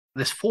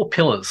there's four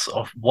pillars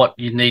of what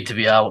you need to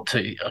be able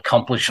to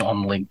accomplish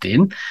on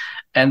LinkedIn.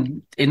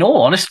 And in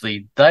all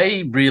honesty,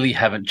 they really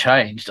haven't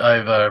changed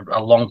over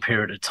a long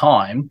period of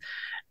time.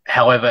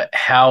 However,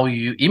 how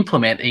you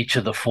implement each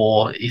of the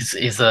four is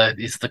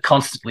the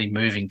constantly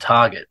moving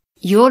target.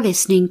 You're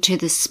listening to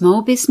the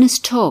Small Business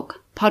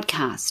Talk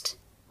podcast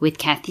with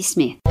Cathy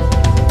Smith.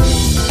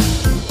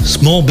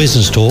 Small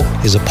Business Talk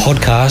is a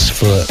podcast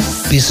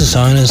for business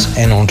owners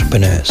and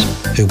entrepreneurs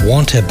who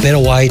want a better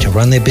way to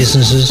run their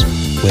businesses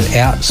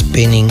without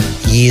spending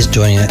years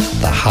doing it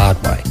the hard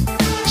way.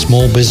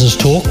 Small Business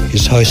Talk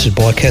is hosted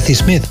by Cathy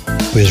Smith,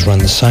 who has run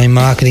the same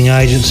marketing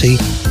agency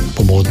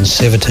for more than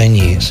 17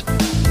 years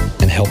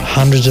and helped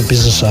hundreds of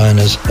business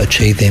owners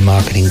achieve their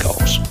marketing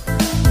goals.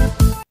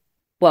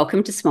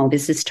 Welcome to Small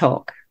Business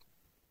Talk.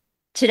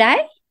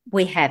 Today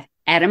we have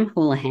Adam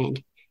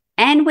Houlahan,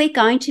 and we're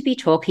going to be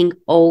talking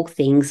all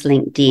things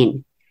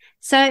LinkedIn.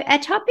 So our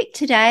topic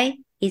today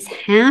is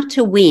how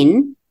to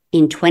win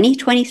in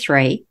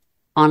 2023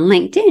 on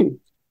LinkedIn.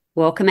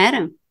 Welcome,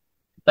 Adam.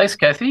 Thanks,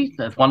 Cathy.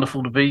 It's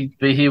wonderful to be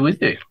here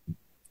with you.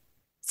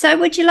 So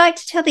would you like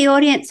to tell the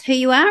audience who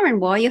you are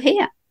and why you're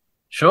here?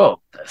 Sure.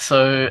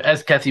 So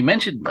as Cathy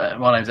mentioned,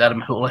 my name is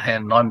Adam Houlahan,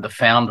 and I'm the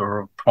founder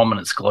of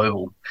Prominence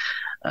Global.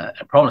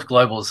 Prominence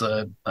Global is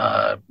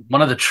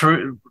one of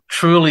the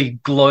truly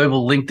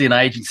global LinkedIn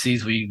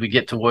agencies. We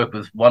get to work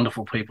with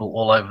wonderful people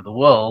all over the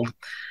world,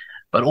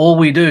 but all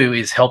we do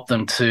is help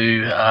them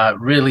to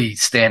really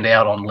stand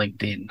out on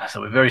LinkedIn.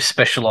 So we're very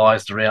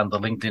specialized around the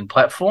LinkedIn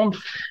platform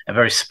and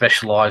very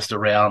specialized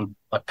around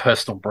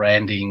personal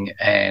branding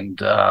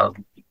and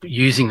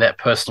using that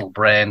personal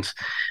brand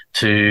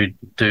to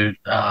do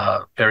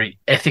very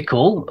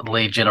ethical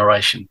lead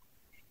generation.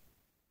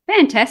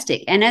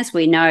 Fantastic. And as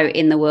we know,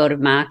 in the world of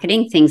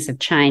marketing, things have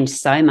changed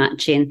so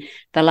much in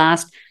the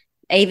last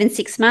even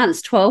 6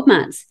 months, 12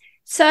 months.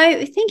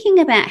 So thinking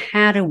about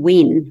how to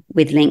win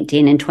with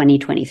LinkedIn in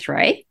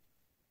 2023,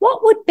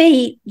 what would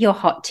be your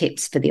hot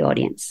tips for the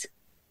audience?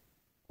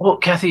 Well,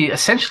 Cathy,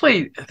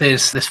 essentially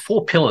there's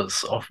four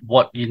pillars of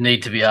what you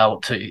need to be able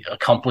to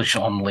accomplish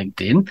on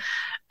LinkedIn.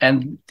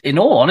 And in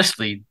all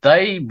honesty,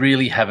 they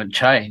really haven't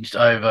changed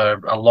over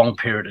a long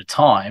period of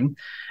time.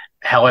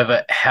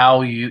 However,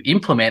 how you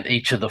implement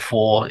each of the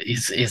four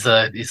is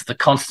the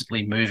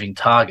constantly moving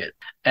target.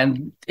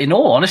 And in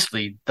all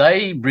honesty,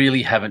 they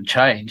really haven't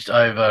changed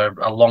over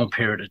a long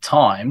period of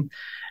time.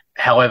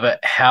 However,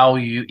 how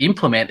you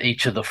implement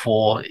each of the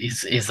four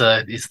is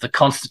the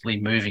constantly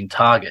moving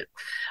target.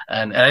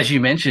 And as you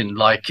mentioned,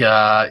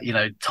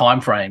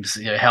 time frames,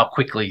 how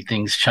quickly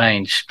things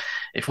change.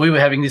 If we were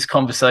having this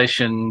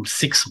conversation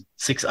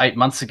 8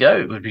 months ago,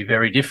 it would be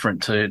very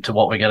different to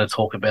what we're going to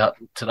talk about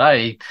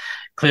today.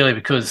 Clearly,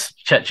 because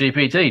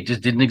ChatGPT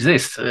just didn't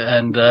exist,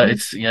 and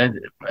it's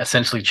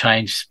essentially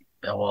changed.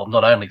 Well,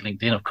 not only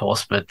LinkedIn, of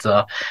course, but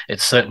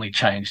it's certainly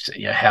changed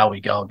how we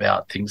go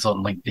about things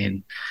on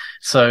LinkedIn.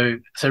 So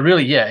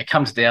really, it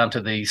comes down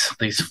to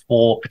these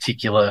four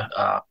particular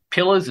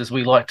pillars, as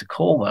we like to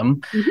call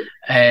them,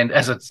 and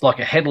as it's like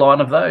a headline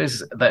of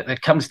those,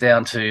 that comes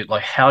down to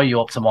like how you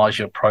optimize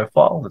your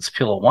profile. That's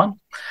pillar one.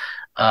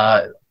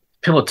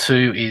 Pillar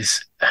two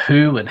is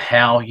who and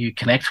how you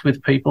connect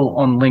with people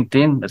on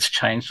LinkedIn. That's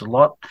changed a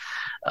lot.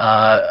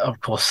 Of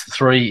course,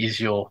 three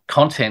is your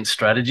content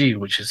strategy,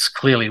 which is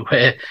clearly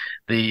where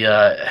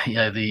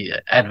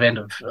the advent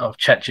of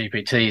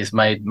ChatGPT has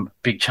made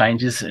big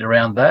changes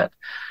around that.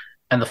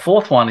 And the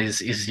fourth one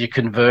is your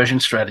conversion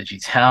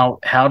strategies.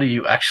 How do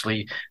you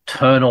actually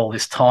turn all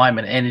this time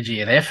and energy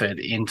and effort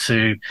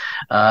into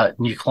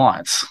new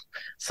clients?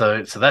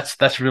 So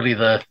that's really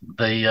the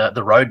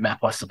roadmap,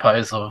 I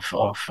suppose, of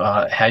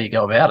how you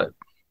go about it.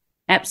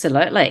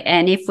 Absolutely.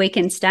 And if we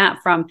can start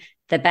from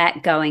the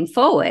back going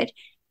forward,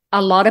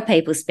 a lot of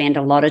people spend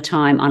a lot of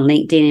time on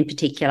LinkedIn in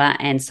particular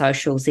and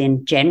socials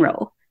in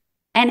general.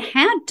 And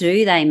how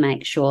do they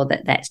make sure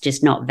that that's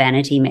just not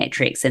vanity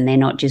metrics and they're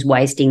not just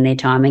wasting their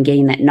time and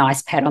getting that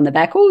nice pat on the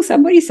back, oh,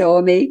 somebody saw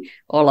me,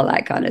 all of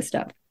that kind of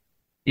stuff?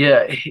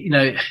 Yeah,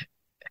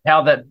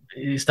 how that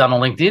is done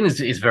on LinkedIn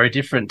is very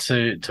different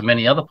to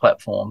many other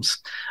platforms.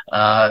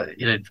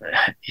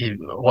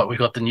 What we've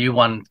got the new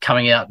one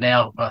coming out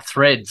now,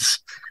 Threads,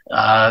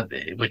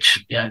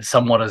 which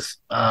somewhat is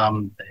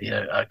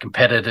a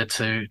competitor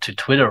to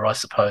Twitter, I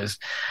suppose.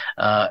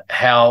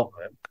 How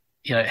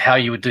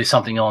you would do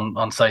something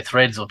on say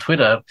Threads or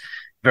Twitter,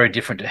 very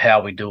different to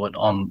how we do it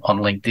on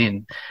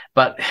LinkedIn.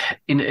 But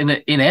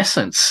in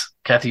essence,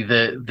 Cathy,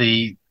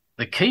 the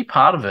key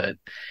part of it,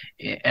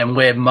 and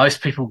where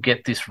most people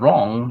get this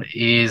wrong,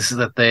 is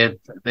that they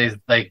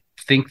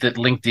think that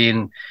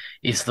LinkedIn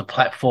is the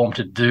platform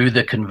to do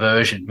the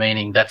conversion,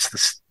 meaning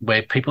that's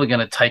where people are going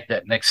to take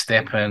that next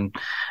step and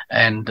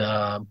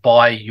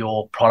buy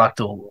your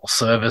product or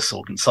service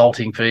or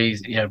consulting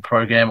fees,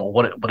 program or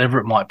whatever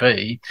it might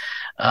be.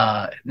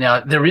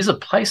 Now there is a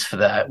place for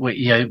that,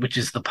 which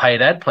is the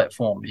paid ad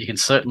platform. You can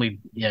certainly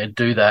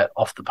do that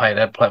off the paid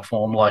ad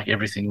platform, like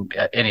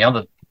any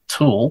other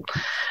tool.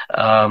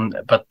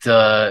 But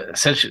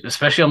essentially,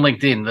 especially on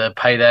LinkedIn, the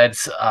paid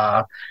ads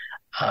are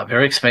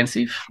very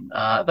expensive.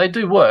 They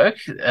do work.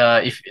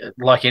 If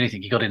like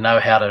anything, you've got to know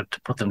how to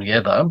put them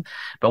together.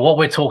 But what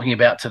we're talking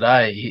about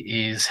today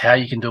is how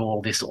you can do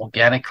all this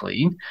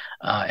organically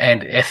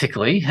and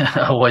ethically.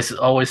 always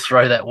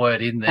throw that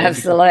word in there.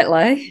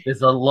 Absolutely.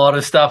 There's a lot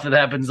of stuff that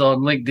happens on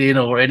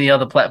LinkedIn or any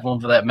other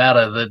platform for that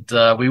matter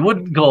that we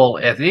wouldn't call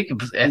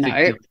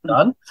ethically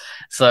done.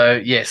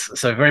 So yes,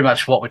 so very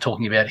much what we're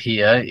talking about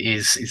here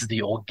is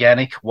the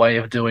organic way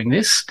of doing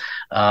this,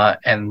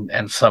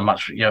 and so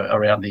much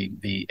around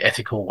the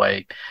ethical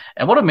way.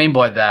 And what I mean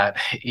by that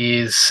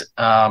is,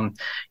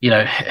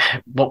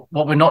 what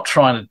we're not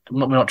trying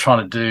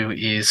to do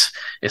is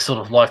sort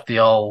of like the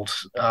old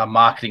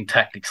marketing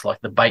tactics, like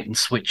the bait and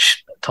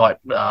switch type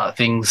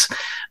things,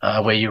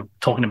 where you're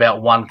talking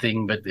about one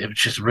thing, but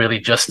it's just really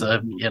just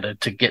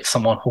to get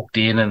someone hooked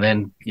in and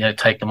then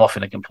take them off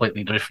in a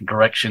completely different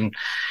direction.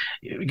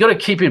 You've got to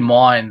keep in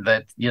mind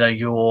that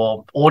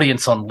your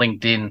audience on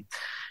LinkedIn,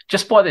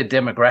 just by their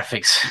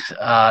demographics,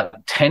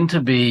 tend to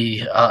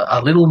be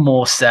a little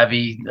more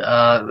savvy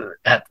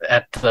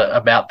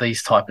about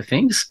these type of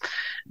things.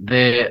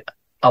 They're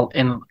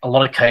in a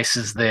lot of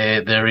cases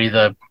they're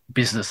either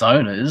business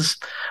owners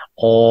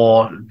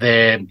or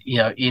they're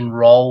in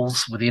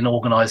roles within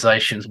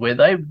organizations where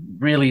they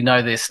really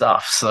know their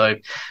stuff. So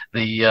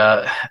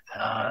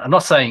I'm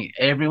not saying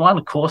everyone,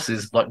 of course,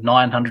 there's like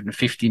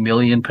 950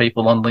 million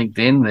people on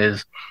LinkedIn.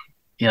 There's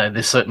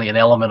certainly an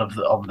element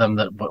of them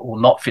that will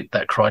not fit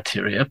that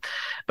criteria.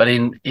 But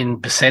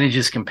in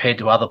percentages compared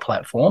to other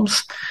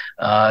platforms,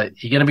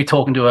 you're going to be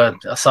talking to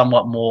a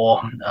somewhat more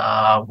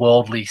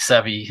worldly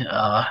savvy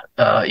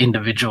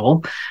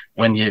individual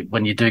when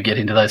you do get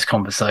into those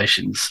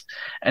conversations.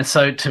 And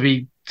so to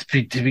be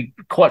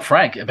quite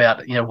frank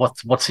about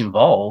what's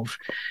involved,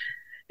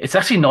 it's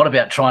actually not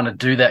about trying to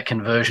do that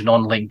conversion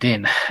on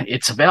LinkedIn.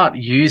 It's about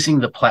using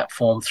the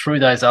platform through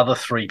those other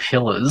three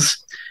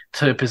pillars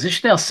to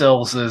position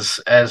ourselves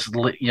as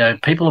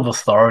people of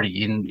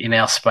authority in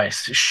our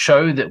space, to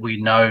show that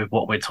we know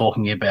what we're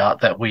talking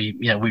about, that we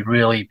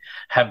really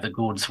have the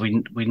goods.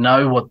 We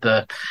know what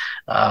the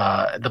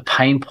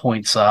pain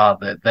points are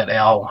that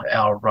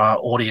our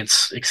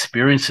audience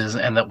experiences,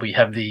 and that we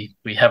have the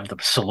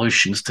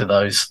solutions to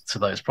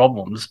those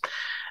problems,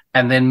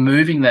 and then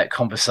moving that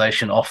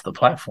conversation off the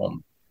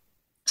platform.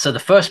 So the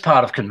first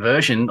part of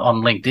conversion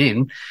on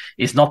LinkedIn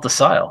is not the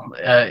sale.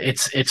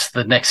 It's just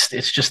the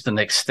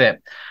next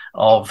step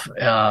of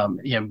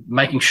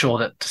making sure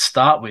that, to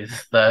start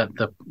with,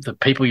 the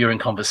people you're in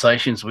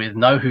conversations with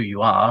know who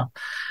you are.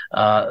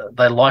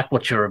 They like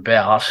what you're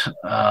about,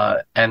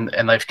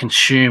 and they've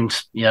consumed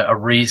a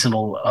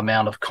reasonable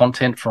amount of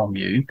content from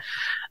you.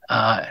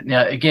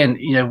 Now, again,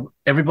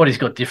 everybody's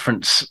got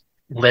different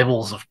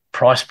levels of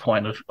price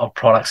point of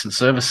products and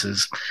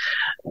services.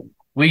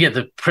 We get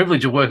the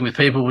privilege of working with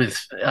people with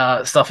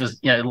stuff as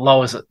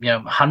low as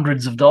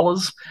hundreds of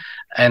dollars,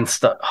 and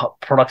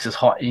products as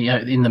high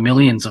in the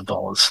millions of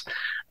dollars.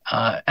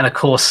 And of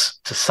course,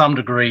 to some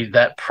degree,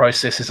 that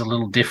process is a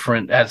little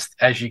different as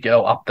you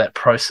go up that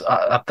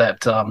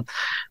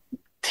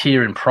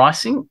tier in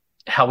pricing.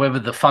 However,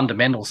 the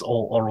fundamentals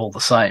are all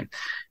the same.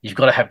 You've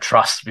got to have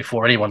trust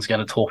before anyone's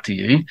going to talk to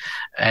you,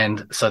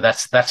 and so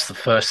that's the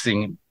first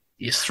thing.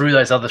 Is through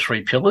those other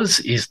three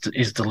pillars is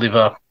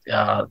deliver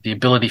the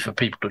ability for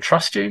people to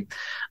trust you.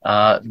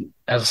 As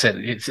I said,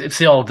 it's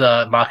the old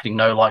marketing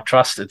know, like,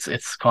 trust.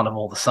 It's kind of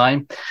all the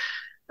same.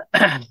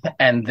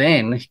 And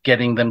then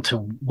getting them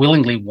to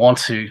willingly want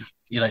to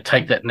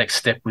take that next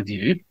step with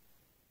you.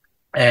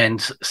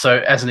 And so,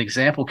 as an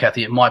example,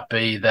 Cathy, it might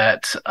be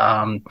that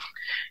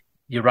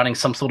you're running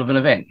some sort of an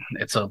event.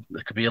 It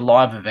could be a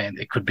live event.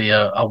 It could be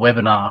a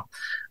webinar.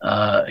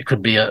 It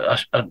could be a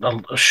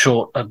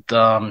short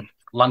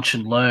lunch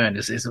and learn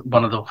is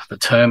one of the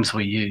terms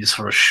we use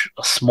for a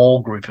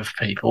small group of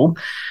people.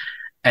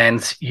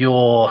 And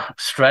your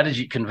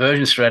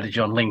conversion strategy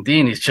on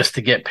LinkedIn is just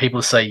to get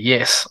people to say,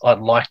 yes, I'd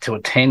like to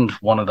attend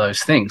one of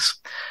those things.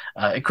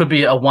 It could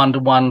be a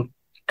one-to-one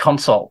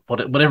consult,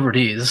 whatever it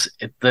is.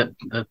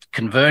 The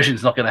conversion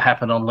is not going to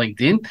happen on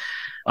LinkedIn.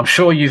 I'm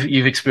sure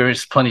you've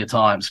experienced plenty of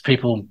times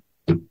people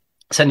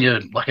send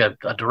you like a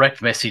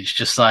direct message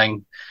just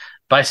saying,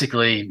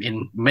 basically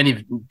in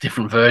many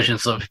different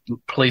versions of,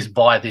 please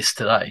buy this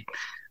today.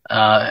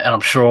 And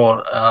I'm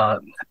sure,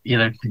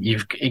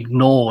 you've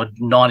ignored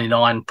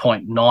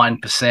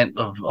 99.9%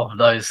 of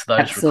those.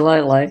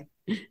 Absolutely.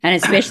 And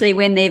especially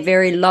when they're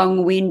very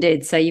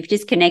long-winded. So you've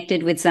just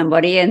connected with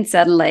somebody and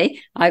suddenly,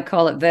 I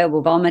call it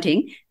verbal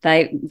vomiting,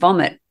 they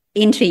vomit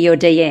into your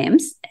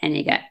DMs and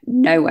you go,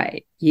 no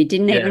way, you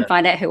didn't even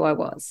find out who I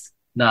was.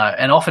 No,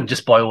 and often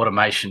just by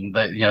automation,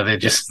 they're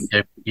just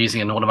using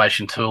an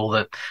automation tool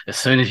that as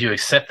soon as you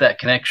accept that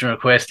connection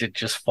request, it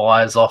just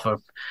fires off a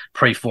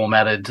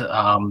pre-formatted,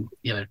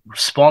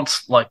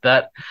 response like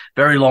that.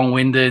 Very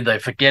long-winded. They're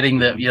forgetting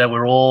that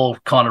we're all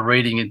kind of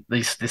reading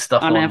this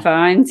stuff on our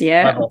phones,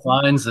 mobile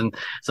phones, and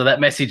so that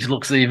message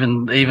looks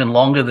even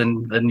longer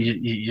than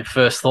you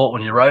first thought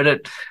when you wrote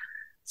it.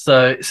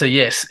 So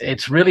yes,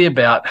 it's really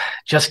about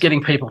just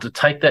getting people to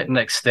take that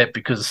next step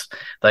because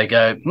they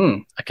go,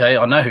 okay,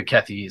 I know who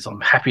Cathy is.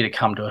 I'm happy to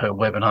come to her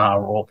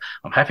webinar, or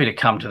I'm happy to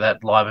come to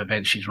that live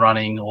event she's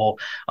running, or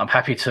I'm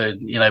happy to,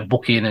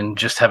 book in and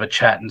just have a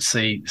chat and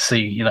see,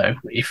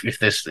 if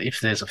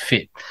there's a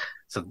fit.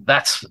 So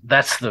that's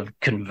the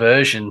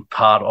conversion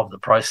part of the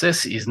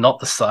process, is not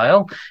the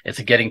sale.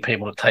 It's getting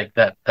people to take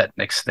that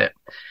next step.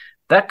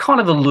 That kind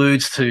of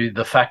alludes to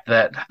the fact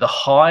that the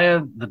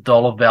higher the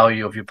dollar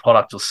value of your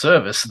product or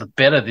service, the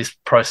better this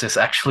process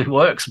actually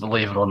works,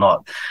 believe it or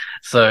not.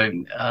 So,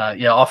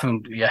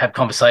 often you have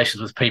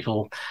conversations with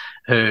people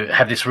who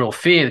have this real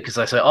fear because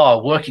they say,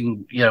 "Oh,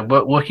 working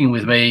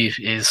with me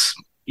is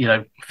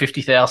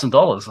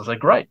 $50,000." I say,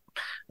 "Great,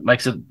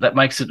 that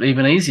makes it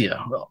even easier."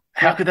 Well,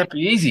 how could that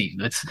be easy?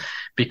 It's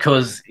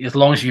because as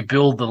long as you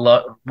build the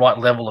right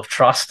level of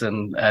trust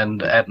and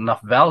add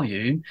enough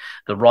value,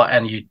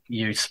 and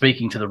you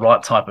speaking to the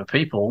right type of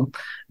people,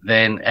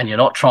 and you're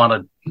not trying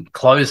to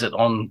close it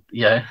on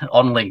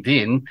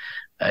LinkedIn.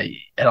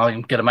 And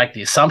I'm going to make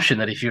the assumption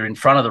that if you're in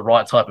front of the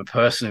right type of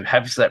person who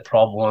has that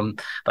problem,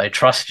 they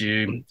trust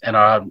you and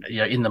are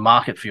in the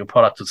market for your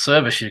product or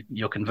service,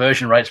 your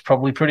conversion rate's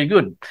probably pretty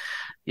good.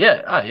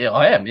 Yeah,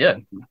 I am. Yeah,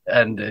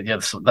 and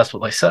that's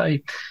what they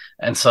say.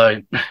 And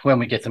so when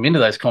we get them into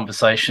those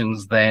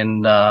conversations,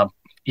 then the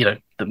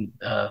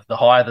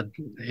higher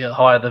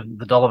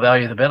the dollar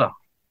value, the better.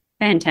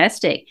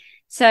 Fantastic.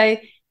 So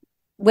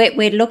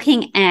we're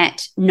looking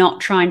at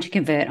not trying to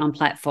convert on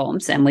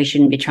platforms, and we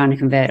shouldn't be trying to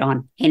convert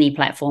on any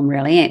platform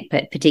really,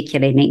 but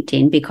particularly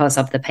LinkedIn because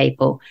of the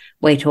people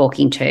we're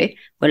talking to.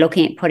 We're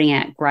looking at putting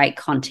out great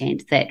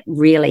content that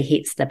really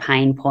hits the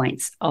pain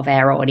points of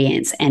our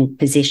audience and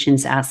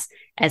positions us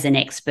as an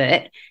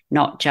expert,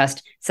 not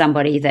just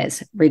somebody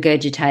that's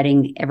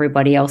regurgitating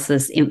everybody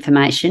else's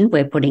information.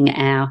 We're putting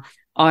our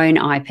own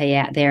IP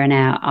out there and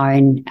our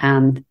own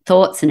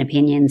thoughts and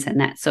opinions and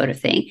that sort of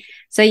thing.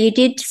 So you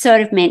did sort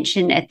of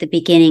mention at the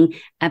beginning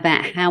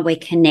about how we're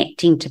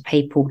connecting to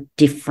people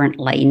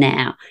differently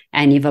now,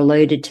 and you've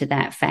alluded to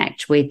that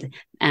fact with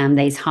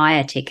these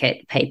higher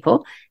ticket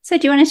people. So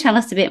do you want to tell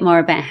us a bit more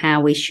about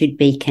how we should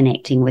be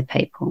connecting with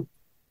people?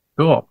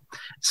 Sure.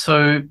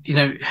 So,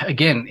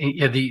 again,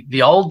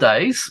 the old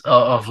days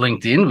of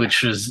LinkedIn,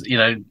 which was,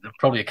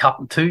 probably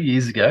 2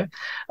 years ago,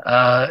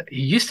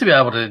 you used to be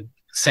able to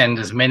send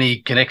as many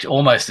connections,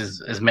 almost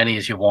as many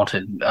as you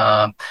wanted.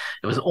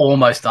 It was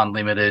almost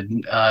unlimited.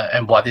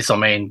 And by this, I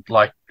mean,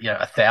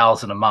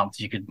 1,000 a month.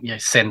 You could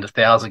send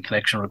 1,000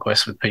 connection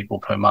requests with people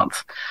per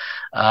month.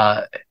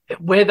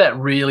 Where that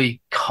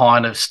really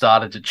kind of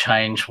started to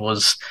change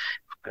was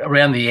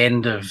around the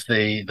end of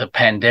the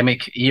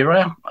pandemic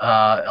era.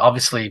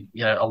 Obviously,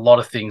 a lot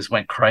of things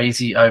went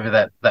crazy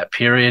over that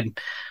period.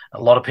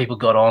 A lot of people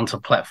got onto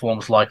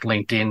platforms like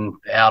LinkedIn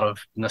out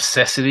of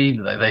necessity.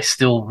 They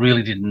still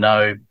really didn't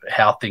know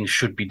how things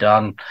should be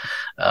done.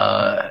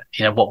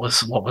 What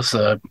was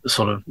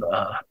sort of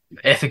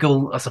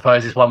ethical, I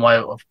suppose, is one way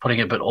of putting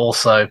it, but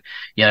also,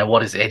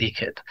 what is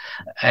etiquette?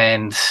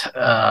 And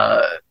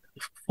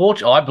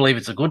I believe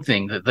it's a good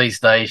thing that these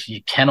days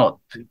you cannot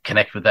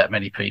connect with that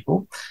many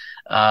people.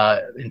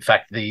 In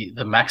fact, the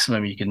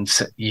maximum you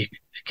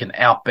can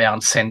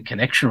outbound send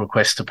connection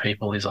requests to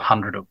people is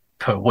 100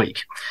 per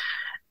week.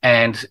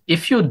 And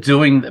if you're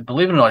doing,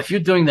 believe it or not, if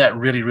you're doing that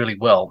really, really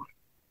well,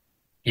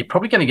 you're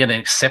probably going to get an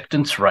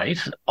acceptance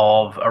rate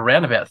of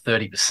around about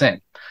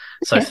 30%.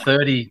 So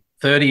 30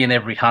 in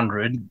every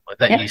 100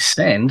 that you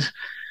send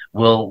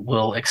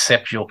will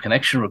accept your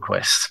connection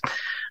requests.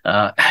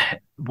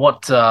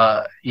 What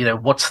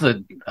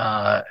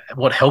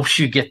helps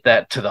you get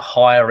that to the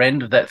higher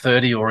end of that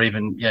 30, or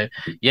even,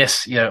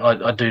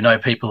 I do know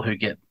people who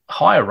get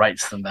higher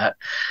rates than that.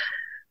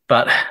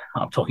 But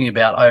I'm talking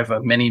about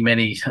over many,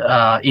 many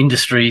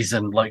industries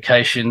and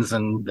locations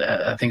and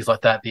things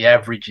like that. The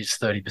average is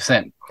 30%.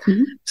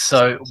 Mm-hmm.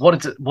 So what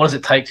does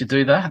it take to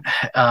do that?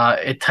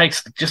 It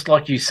takes, just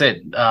like you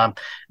said,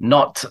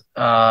 not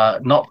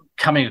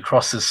coming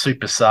across as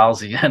super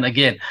salesy. And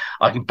again,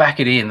 I can back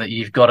it in that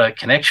you've got a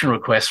connection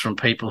request from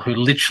people who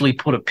literally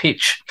put a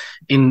pitch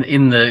in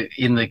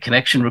the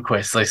connection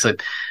request. They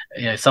said,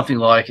 something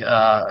like,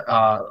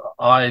 I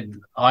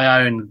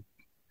own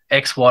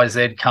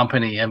XYZ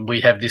company, and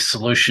we have this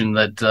solution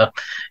that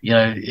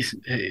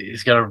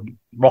is going to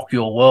rock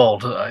your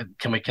world.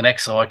 Can we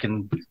connect so I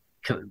can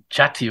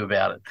chat to you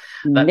about it?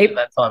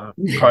 That type of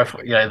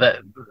profile,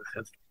 that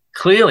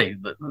clearly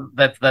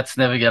that's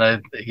never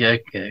going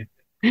to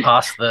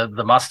pass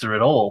the muster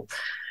at all.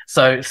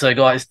 So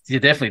guys,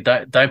 you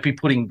definitely don't be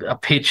putting a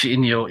pitch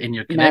in your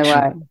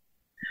connection.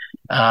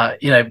 No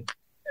way.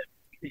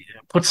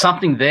 Put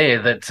something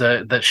there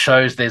that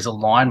shows there's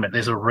alignment,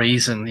 there's a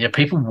reason.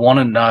 People want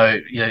to know.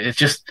 It's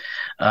just,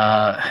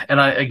 and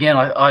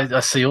I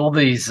see all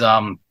these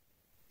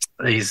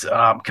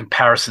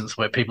comparisons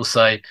where people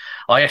say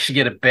I actually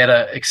get a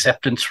better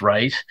acceptance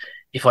rate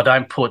if I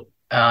don't put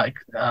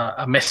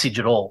a message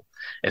at all.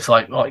 It's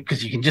like,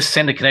 because you can just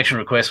send a connection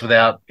request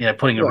without,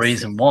 putting a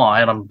reason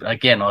why. And I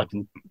can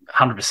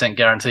 100%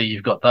 guarantee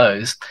you've got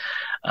those.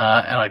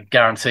 And I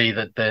guarantee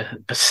that the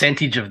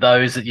percentage of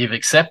those that you've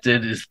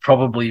accepted is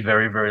probably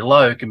very, very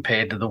low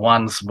compared to the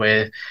ones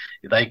where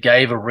they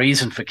gave a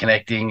reason for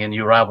connecting and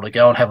you were able to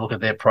go and have a look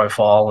at their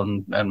profile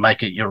and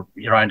make it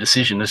your own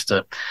decision as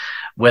to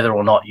whether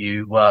or not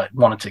you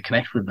wanted to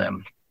connect with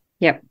them.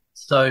 Yep.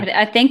 So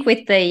I think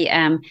with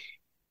the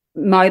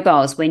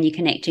mobiles, when you're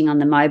connecting on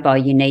the mobile,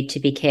 you need to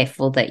be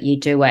careful that you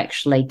do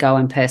actually go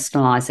and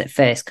personalize it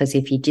first, because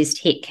if you just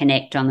hit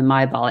connect on the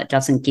mobile, it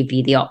doesn't give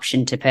you the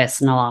option to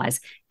personalize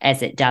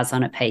as it does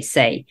on a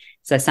PC.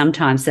 So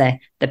sometimes the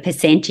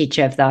percentage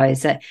of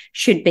those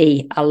should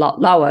be a lot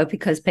lower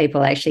because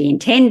people actually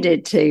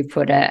intended to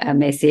put a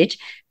message.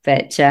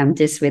 But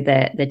just with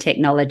the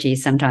technology,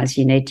 sometimes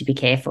you need to be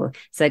careful.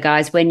 So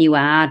guys, when you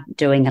are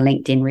doing a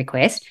LinkedIn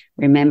request,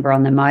 remember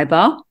on the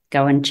mobile,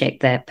 go and check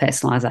the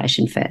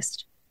personalization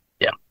first.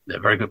 Yeah,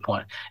 very good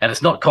point. And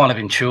it's not kind of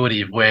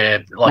intuitive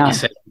where, like you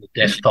said, on the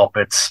desktop,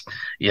 it's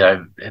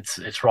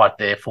it's right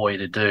there for you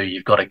to do.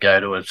 You've got to go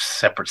to a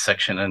separate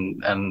section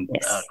and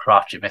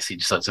craft your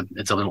message. So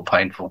it's a little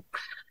painful.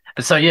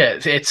 But so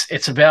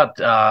it's about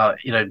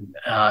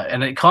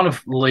and it kind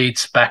of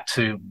leads back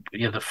to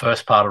the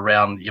first part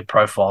around your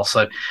profile.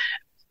 So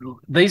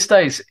these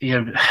days,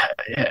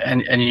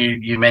 and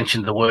you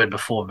mentioned the word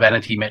before,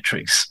 vanity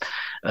metrics.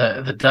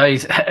 The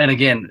days, and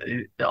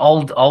again,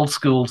 old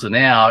schools are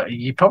now.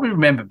 You probably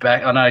remember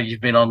back. I know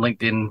you've been on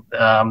LinkedIn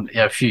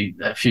a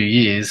few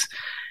years.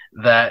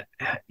 That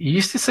you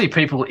used to see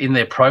people in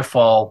their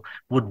profile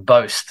would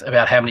boast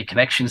about how many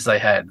connections they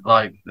had.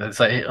 Like they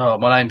say, "Oh,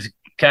 my name's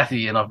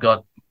Cathy, and I've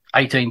got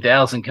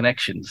 18,000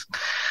 connections,"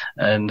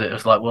 and it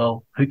was like,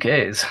 well, who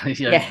cares?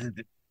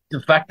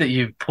 The fact that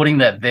you're putting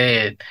that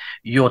there,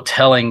 you're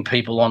telling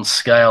people on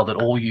scale that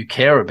all you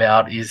care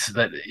about is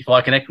that if I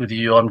connect with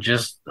you, I'm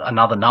just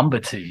another number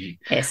to you.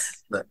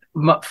 Yes.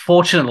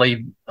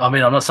 Fortunately, I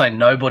mean, I'm not saying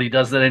nobody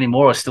does that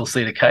anymore. I still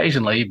see it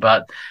occasionally,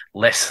 but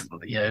less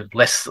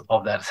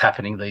of that's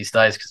happening these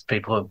days because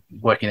people are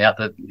working out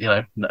that,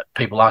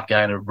 people aren't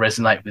going to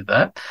resonate with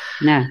that.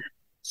 No.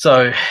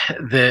 So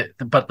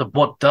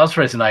what does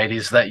resonate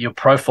is that your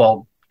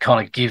profile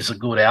kind of gives a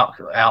good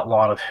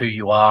outline of who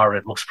you are.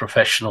 It looks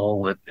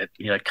professional.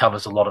 It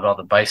covers a lot of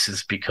other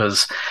bases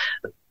because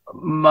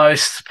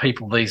most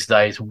people these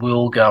days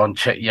will go and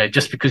check,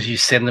 just because you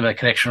send them a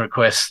connection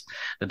request,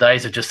 the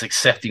days of just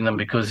accepting them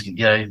because,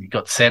 you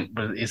got sent,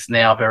 but it's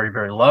now very,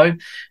 very low.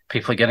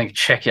 People are going to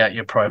check out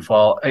your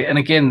profile. And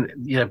again,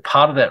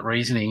 part of that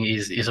reasoning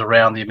is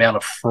around the amount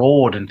of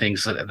fraud and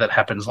things that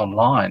happens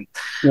online.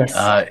 Yes.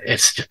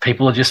 It's just,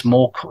 people are just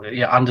more,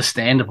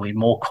 understandably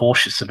more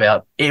cautious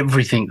about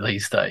everything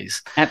these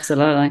days.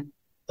 Absolutely.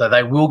 So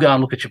they will go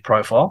and look at your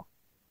profile.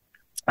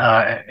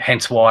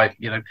 Hence why,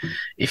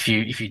 if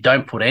you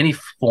don't put any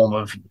form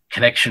of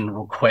connection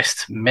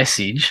request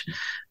message,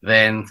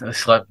 then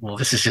it's like, well,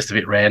 this is just a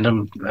bit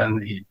random,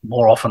 and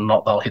more often than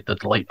not, they'll hit the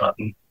delete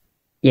button.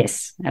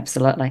 Yes,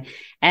 absolutely.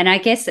 And I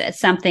guess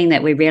something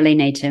that we really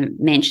need to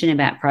mention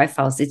about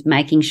profiles is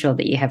making sure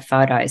that you have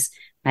photos,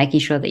 making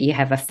sure that you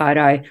have a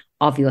photo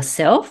of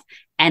yourself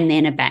and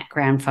then a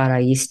background photo.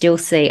 You still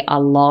see a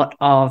lot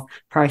of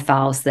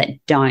profiles that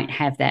don't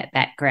have that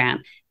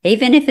background.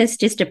 Even if it's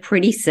just a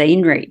pretty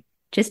scenery,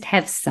 just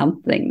have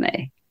something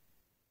there.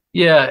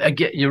 Yeah,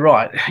 you're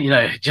right.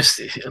 Just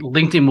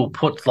LinkedIn will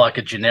put like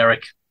a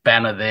generic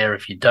banner there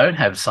if you don't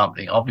have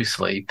something,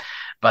 obviously,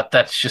 but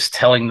that's just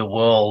telling the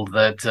world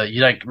that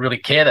you don't really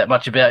care that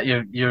much about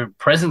your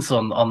presence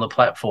on the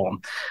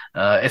platform.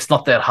 It's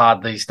not that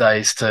hard these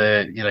days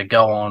to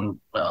go on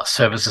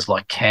services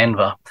like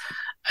Canva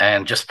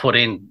and just type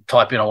in,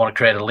 I want to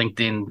create a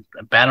LinkedIn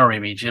banner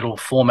image. It'll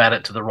format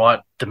it to the right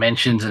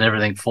dimensions and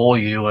everything for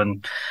you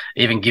and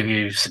even give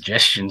you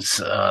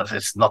suggestions.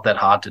 It's not that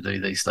hard to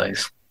do these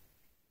days.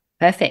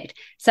 Perfect.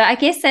 So I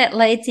guess that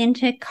leads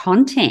into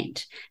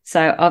content.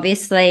 So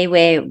obviously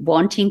we're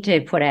wanting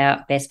to put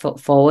our best foot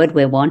forward.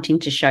 We're wanting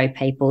to show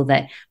people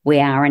that we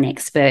are an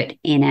expert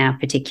in our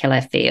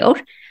particular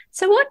field.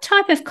 So what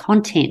type of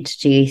content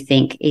do you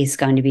think is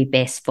going to be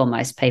best for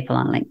most people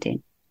on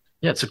LinkedIn?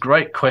 Yeah, it's a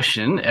great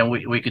question, and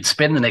we could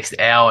spend the next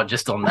hour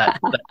just on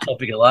that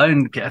topic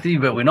alone, Cathy,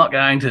 but we're not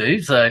going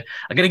to. So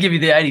I'm going to give you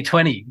the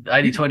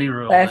 80-20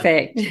 rule.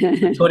 Perfect.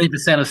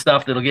 20% of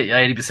stuff that'll get you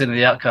 80% of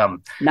the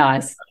outcome.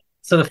 Nice.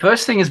 So the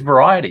first thing is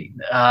variety.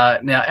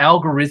 Now,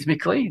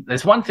 algorithmically,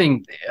 there's one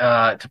thing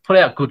to put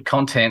out good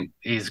content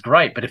is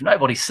great, but if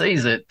nobody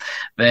sees it,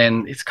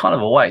 then it's kind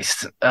of a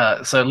waste.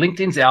 So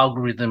LinkedIn's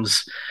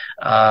algorithms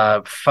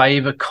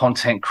favor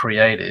content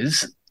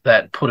creators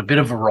that put a bit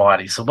of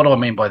variety. So what do I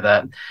mean by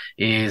that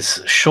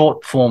is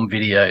short form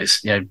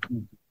videos,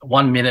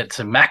 1 minute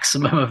to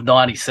maximum of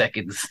 90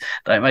 seconds.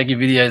 Don't make your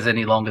videos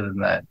any longer than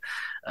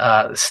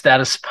that.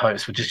 Status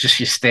posts, which is just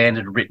your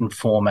standard written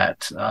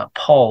format,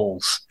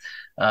 polls,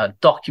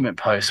 document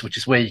posts, which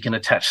is where you can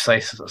attach, say,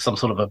 some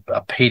sort of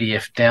a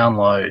PDF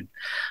download,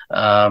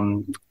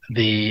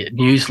 the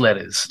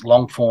newsletters,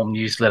 long form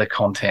newsletter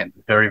content,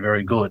 very,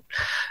 very good.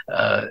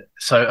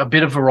 So a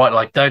bit of variety,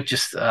 like don't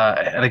just,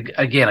 and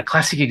again, a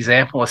classic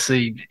example I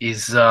see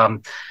is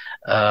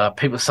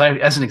people say,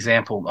 as an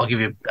example, I'll give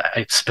you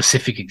a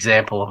specific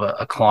example of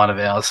a client of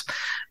ours.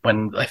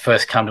 When they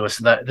first come to us,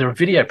 they're a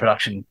video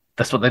production.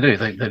 That's what they do.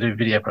 They do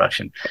video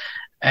production.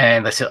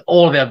 And they said,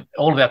 all of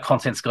our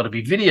content's got to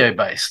be video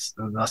based.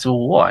 And I said,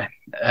 well, why?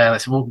 And they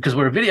said, well, because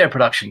we're a video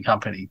production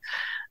company.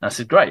 And I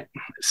said, great.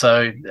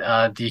 So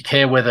do you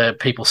care whether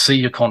people see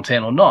your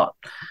content or not?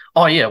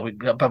 Oh, yeah,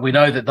 but we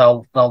know that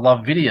they'll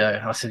love video.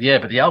 And I said, yeah,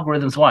 but the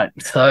algorithms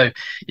won't. So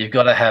you've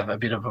got to have a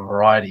bit of a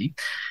variety.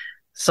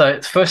 So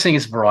the first thing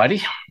is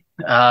variety.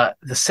 The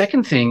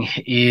second thing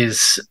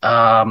is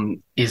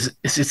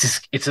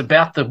it's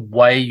about the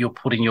way you're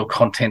putting your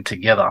content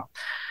together.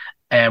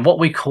 And what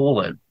we call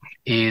it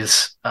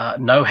is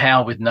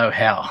know-how with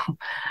know-how.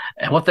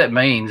 And what that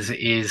means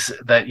is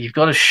that you've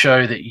got to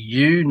show that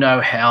you know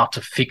how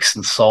to fix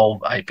and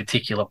solve a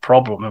particular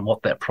problem and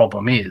what that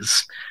problem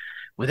is,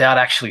 without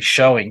actually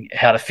showing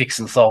how to fix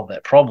and solve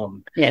that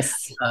problem.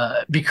 Yes.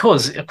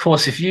 Because, of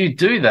course, if you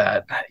do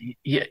that,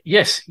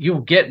 yes, you'll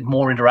get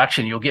more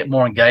interaction, you'll get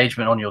more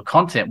engagement on your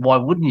content. Why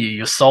wouldn't you?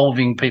 You're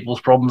solving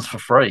people's problems for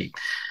free.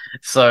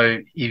 So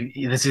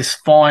there's this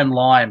fine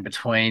line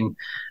between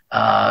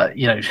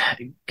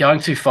going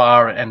too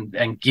far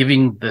and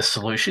giving the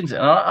solutions.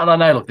 And I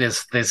know, look,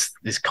 there's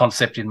this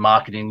concept in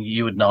marketing,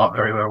 you would know it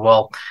very, very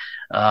well,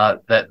 so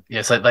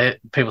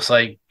people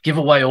say, give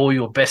away all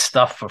your best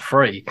stuff for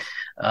free.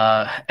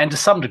 And to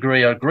some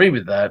degree, I agree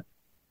with that,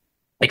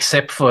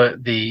 except for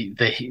the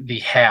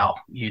how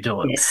you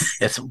do it. Yes.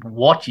 It's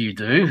what you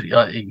do,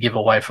 you give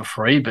away for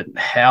free, but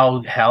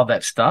how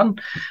that's done,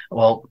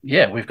 well,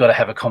 yeah, we've got to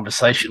have a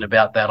conversation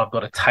about that. I've got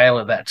to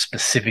tailor that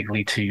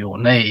specifically to your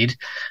need.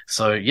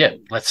 So yeah,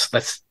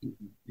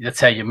 that's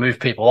how you move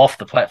people off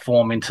the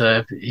platform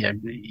into,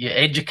 you're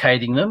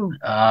educating them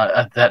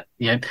that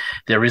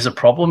there is a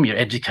problem. You're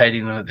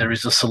educating them that there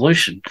is a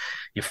solution.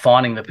 You're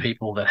finding the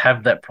people that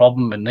have that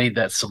problem and need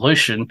that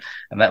solution,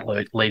 and that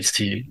leads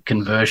to your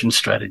conversion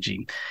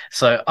strategy.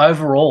 So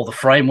overall, the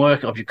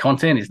framework of your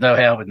content is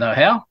know-how with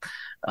know-how,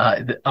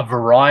 a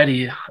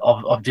variety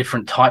of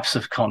different types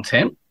of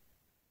content,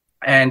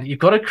 and you've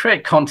got to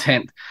create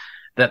content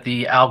that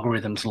the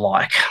algorithms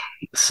like.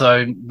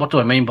 So what do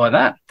I mean by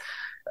that?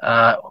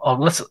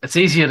 It's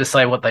easier to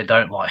say what they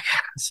don't like.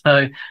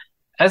 So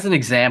as an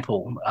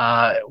example,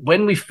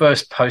 when we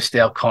first post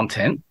our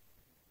content,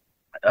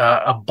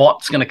 a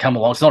bot's going to come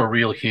along. It's not a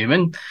real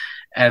human,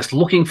 and it's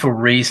looking for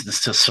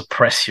reasons to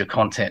suppress your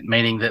content,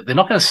 meaning that they're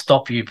not going to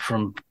stop you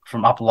from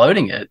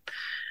uploading it.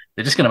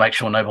 They're just going to make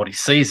sure nobody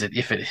sees it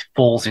if it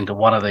falls into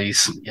one of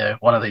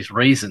these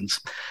reasons.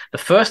 The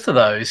first of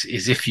those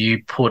is if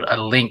you put a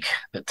link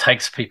that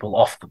takes people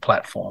off the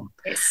platform.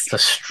 Yes. So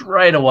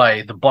straight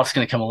away, the bot's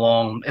going to come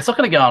along. It's not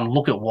going to go and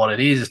look at what it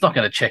is. It's not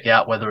going to check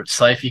out whether it's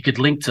safe. You could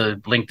link to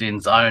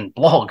LinkedIn's own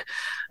blog,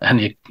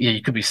 and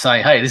you could be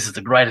saying, hey, this is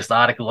the greatest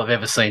article I've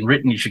ever seen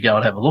written. You should go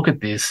and have a look at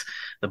this.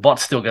 The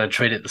bot's still going to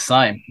treat it the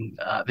same.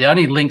 The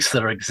only links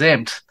that are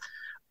exempt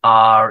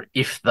are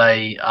if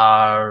they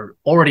are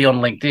already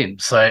on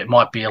LinkedIn. So it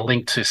might be a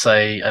link to,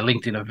 say, a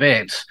LinkedIn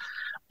event,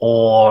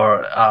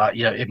 or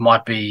it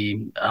might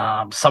be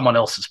someone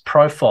else's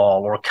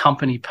profile or a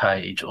company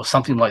page or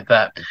something like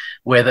that,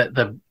 where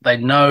they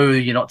know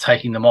you're not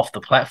taking them off the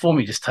platform,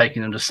 you're just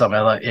taking them to some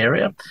other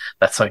area.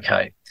 That's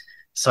okay.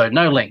 So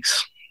no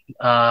links,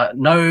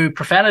 no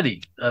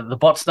profanity. The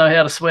bots know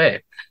how to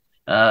swear.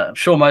 I'm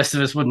sure most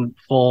of us wouldn't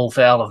fall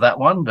foul of that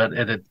one, but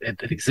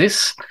it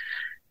exists.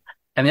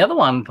 And the other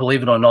one,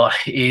 believe it or not,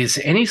 is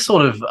any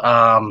sort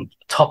of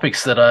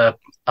topics that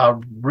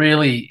are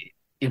really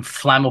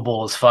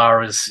inflammable, as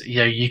far as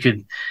you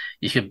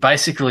could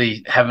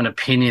basically have an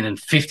opinion and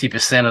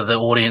 50% of the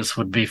audience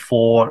would be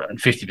for and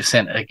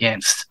 50%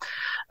 against.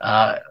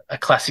 A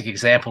classic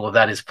example of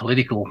that is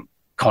political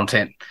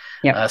content.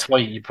 Yep. That's why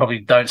you probably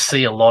don't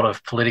see a lot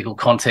of political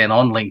content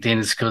on LinkedIn,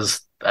 is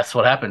because that's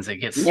what happens. They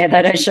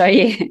don't show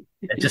you.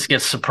 It just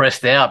gets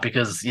suppressed out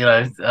because, we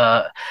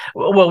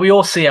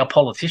all see our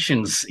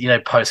politicians,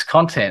 post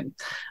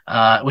content,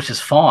 which is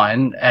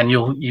fine. And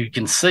you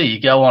can see, you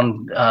go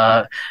on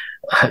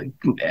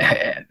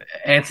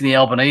Anthony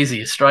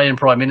Albanese, Australian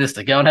Prime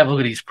Minister, go and have a look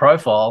at his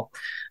profile,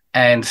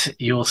 and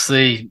you'll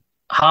see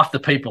half the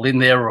people in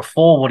there are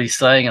for what he's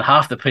saying, and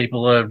half the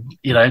people are,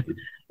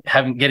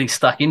 getting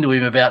stuck into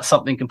him about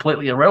something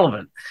completely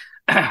irrelevant.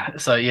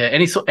 So yeah,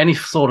 any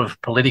sort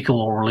of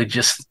political or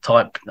religious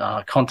type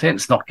content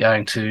is not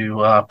going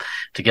to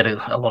get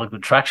a lot of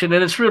good traction,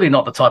 and it's really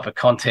not the type of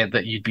content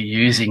that you'd be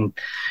using,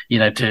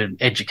 to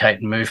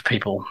educate and move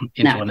people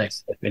into a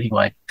next step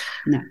anyway.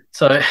 No.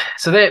 So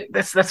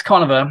that's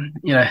kind of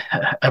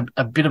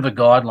a bit of a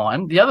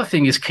guideline. The other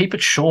thing is keep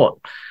it short.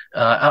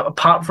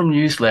 Apart from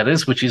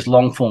newsletters, which is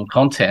long form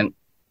content,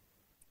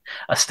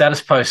 a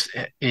status post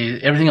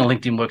is everything on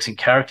LinkedIn works in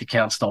character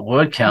counts, not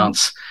word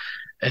counts.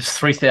 it's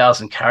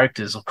 3,000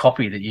 characters of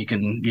copy that you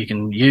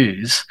can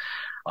use.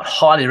 I'd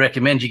highly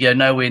recommend you go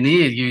nowhere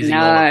near using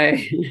all of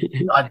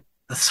it.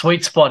 The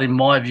sweet spot, in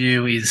my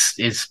view, is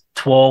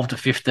 12 to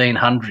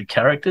 1,500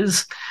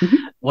 characters. Mm-hmm.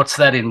 What's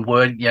that in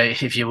word?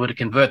 If you were to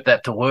convert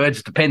that to words,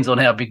 it depends on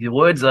how big the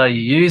words are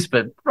you use,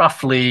 but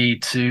roughly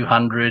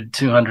 200,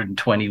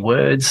 220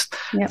 words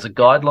as a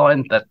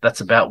guideline. That's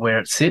about where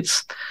it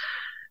sits.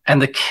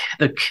 And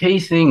the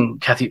key thing,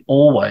 Cathy,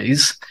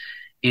 always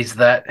is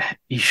that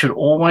you should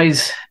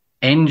always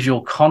end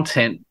your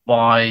content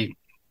by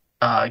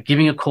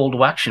giving a call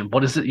to action.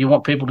 What is it you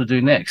want people to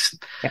do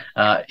next?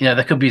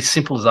 That could be as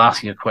simple as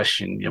asking a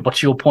question.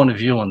 What's your point of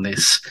view on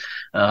this?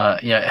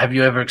 Have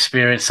you ever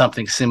experienced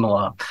something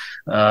similar?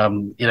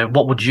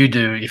 What would you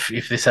do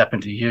if this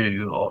happened to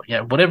you? Or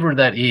whatever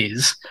that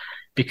is,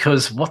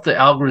 because what the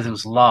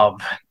algorithms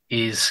love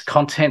is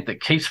content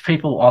that keeps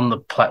people on the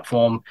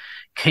platform,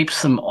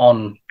 keeps them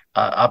on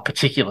a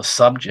particular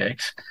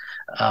subject,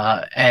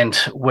 and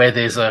where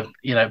there's a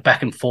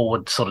back and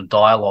forward sort of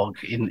dialogue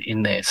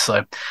in there.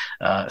 So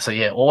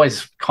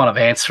always kind of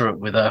answer it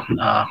with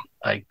a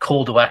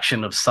call to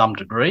action of some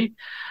degree,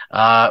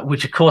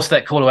 which of course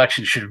that call to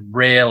action should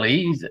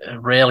rarely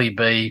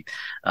be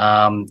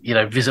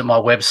visit my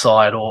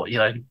website or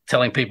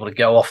telling people to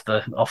go off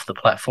the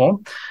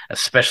platform,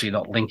 especially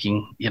not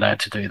linking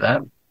to do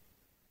that.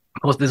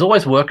 Of course, there's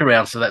always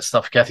workarounds to that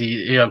stuff,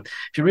 Cathy.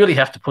 If you really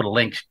have to put a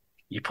link,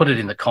 you put it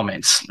in the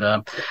comments.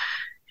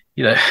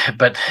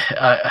 But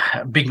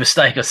a big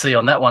mistake I see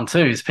on that one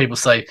too is people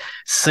say,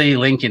 see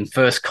link in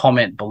first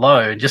comment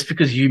below. Just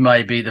because you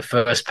may be the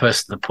first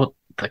person to put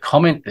the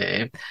comment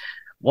there,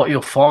 what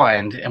you'll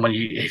find, and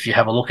if you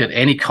have a look at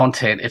any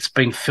content, it's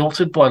been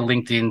filtered by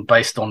LinkedIn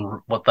based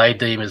on what they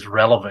deem as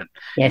relevant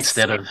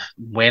instead of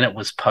when it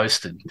was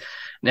posted.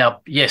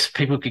 Now, yes,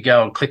 people could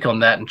go and click on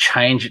that and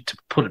change it to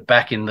put it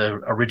back in the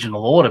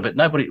original order, but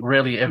nobody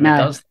really ever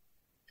does that.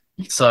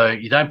 So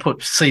you don't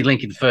put see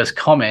link in first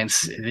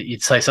comments.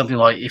 You'd say something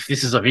like, if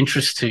this is of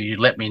interest to you,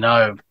 let me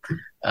know.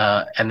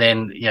 And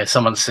then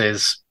someone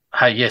says,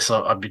 hey, yes,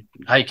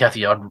 hey,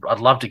 Cathy, I'd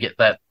love to get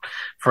that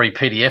free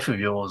PDF of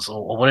yours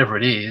or whatever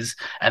it is.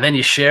 And then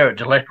you share it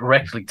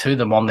directly to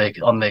them on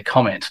their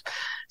comment.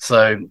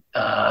 So,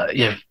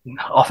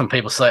 often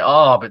people say,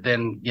 but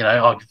then,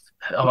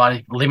 I'm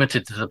only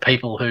limited to the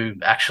people who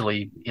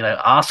actually,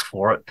 ask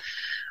for it.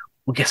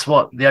 Well, guess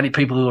what? The only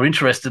people who are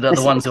interested are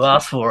the ones who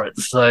ask for it.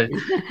 So,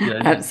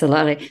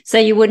 Absolutely. So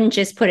you wouldn't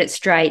just put it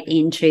straight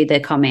into the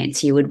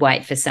comments. You would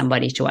wait for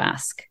somebody to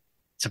ask.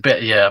 It's a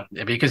bit,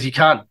 because you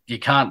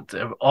can't.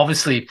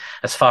 Obviously,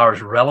 as far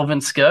as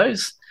relevance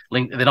goes,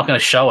 they're not going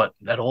to show it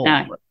at all.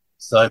 No.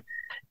 So,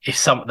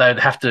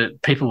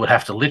 people would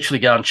have to literally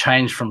go and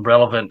change from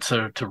relevant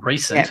to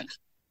recent. Yep.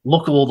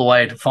 Look all the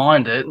way to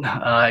find it.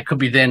 It could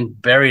be then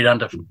buried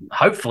under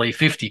hopefully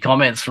 50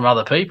 comments from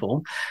other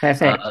people.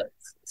 Perfect.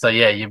 So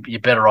you're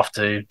better off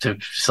to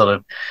sort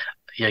of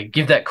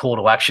give that call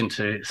to action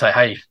to say,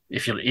 hey,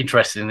 if you're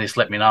interested in this,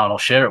 let me know and I'll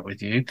share it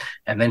with you,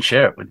 and then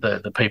share it with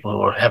the people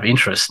who have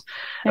interest.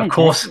 Fantastic. Of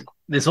course,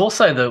 there's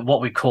also what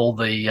we call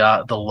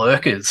the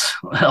lurkers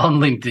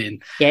on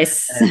LinkedIn.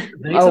 Yes,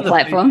 all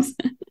platforms.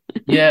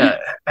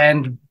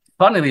 And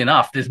funnily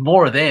enough, there's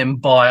more of them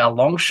by a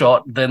long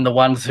shot than the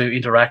ones who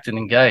interact and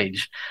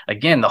engage.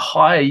 Again, the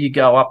higher you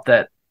go up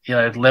that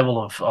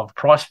level of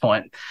price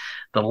point,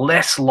 the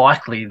less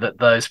likely that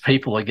those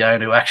people are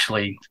going to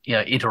actually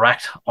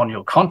interact on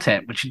your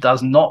content, which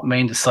does not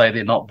mean to say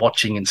they're not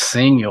watching and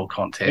seeing your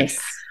content.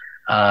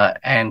 Yes.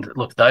 And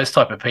look, those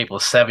type of people are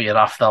savvy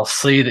enough. They'll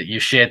see that you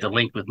shared the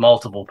link with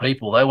multiple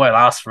people. They won't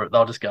ask for it.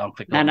 They'll just go and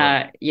click on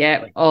it.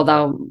 Yeah. Or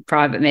they'll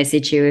private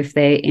message you if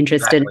they're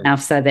interested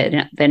enough so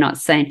that they're not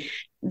seen.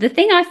 The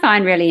thing I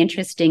find really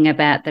interesting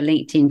about the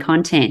LinkedIn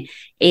content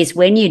is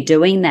when you're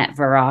doing that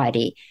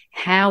variety,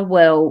 how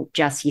well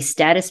just your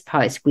status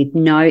posts with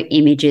no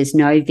images,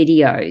 no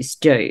videos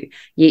do.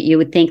 You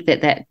would think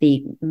that'd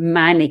be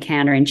mainly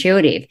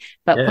counterintuitive,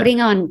 but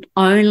putting on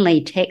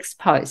only text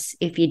posts,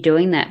 if you're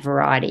doing that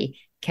variety,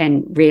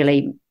 can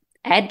really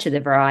add to the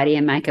variety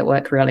and make it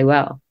work really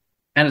well.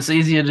 And it's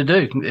easier to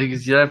do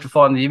because you don't have to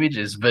find the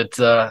images. But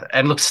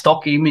and look,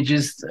 stock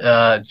images,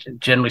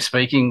 generally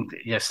speaking,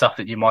 stuff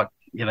that you might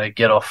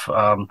get off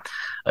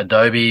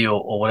Adobe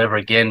or whatever.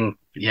 Again,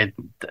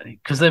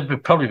 because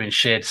they've probably been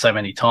shared so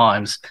many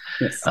times.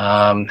 Yes.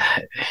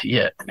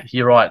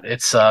 You're right.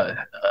 It's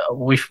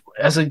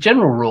as a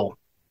general rule,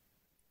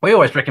 we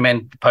always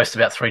recommend post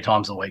about 3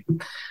 times a week,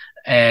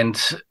 and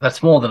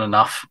that's more than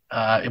enough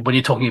when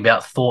you're talking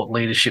about thought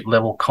leadership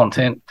level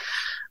content.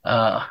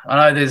 I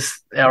know there's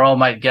our old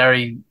mate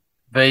Gary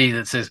V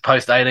that says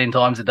post 18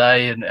 times a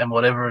day and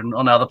whatever, and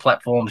on other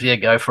platforms,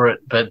 go for it.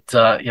 But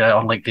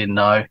on LinkedIn,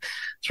 no,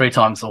 3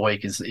 times a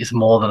week is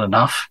more than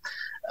enough.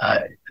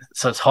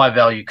 So it's high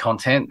value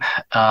content.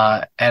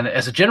 And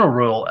as a general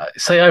rule,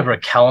 say over a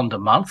calendar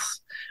month,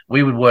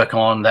 we would work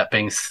on that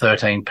being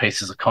 13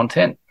 pieces of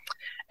content.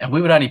 And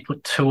we would only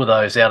put 2 of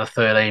those out of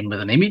 13 with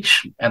an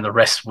image, and the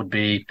rest would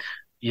be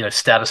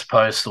status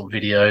posts or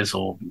videos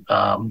or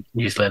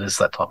newsletters,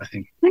 that type of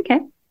thing. Okay,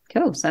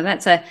 cool. So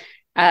that's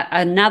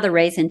another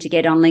reason to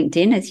get on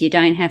LinkedIn, is you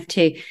don't have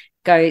to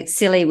go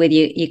silly with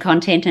your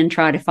content and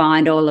try to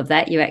find all of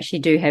that. You actually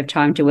do have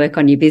time to work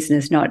on your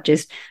business, not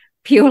just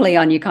purely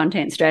on your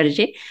content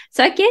strategy.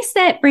 So I guess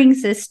that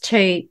brings us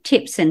to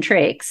tips and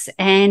tricks.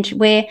 And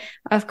we're,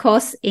 of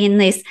course, in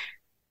this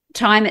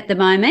time at the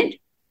moment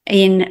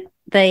in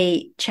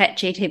the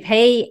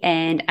ChatGPT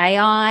and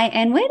AI.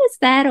 And where does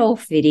that all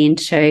fit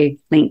into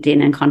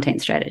LinkedIn and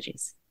content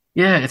strategies?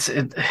 Yeah, it's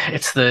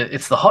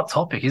the hot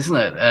topic, isn't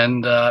it?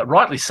 And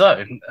rightly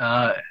so.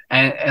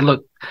 And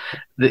look,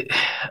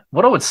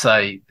 what I would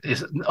say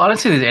is I don't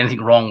see there's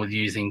anything wrong with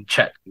using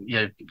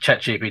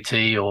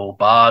ChatGPT or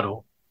Bard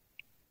or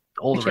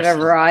all the rest. Whichever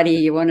variety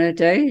you want to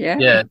do, yeah.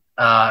 Yeah.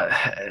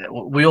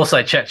 We all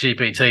say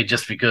ChatGPT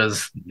just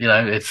because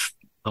it's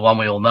the one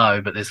we all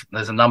know, but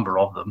there's a number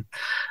of them.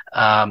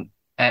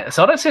 And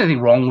so I don't see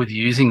anything wrong with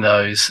using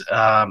those,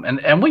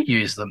 and we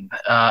use them.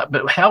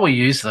 But how we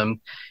use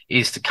them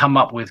is to come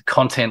up with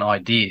content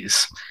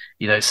ideas.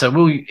 So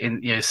we'll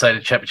say to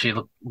ChatGPT,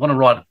 look,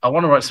 I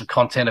want to write some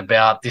content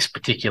about this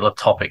particular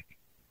topic.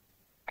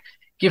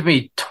 Give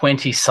me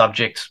 20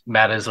 subject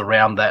matters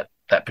around that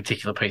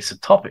particular piece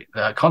of topic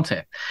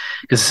content.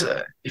 Because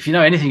if you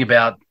know anything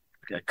about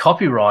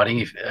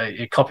copywriting,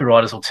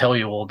 copywriters will tell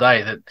you all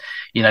day that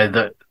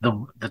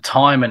the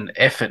time and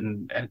effort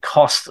and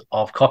cost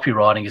of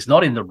copywriting is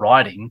not in the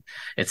writing,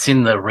 it's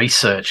in the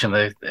research and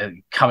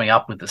the coming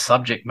up with the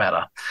subject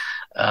matter.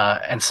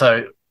 And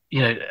so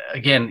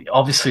again,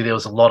 obviously there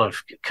was a lot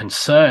of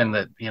concern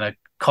that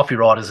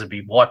copywriters would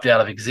be wiped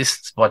out of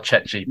existence by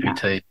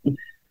ChatGPT. Yeah.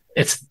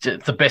 It's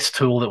the best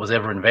tool that was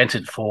ever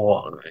invented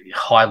for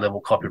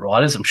high-level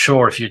copywriters. I'm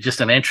sure if you're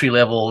just an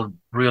entry-level,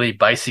 really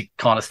basic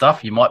kind of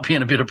stuff, you might be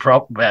in have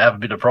a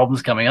bit of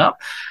problems coming up,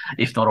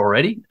 if not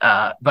already.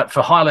 But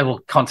for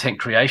high-level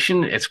content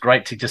creation, it's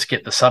great to just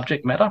get the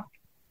subject matter,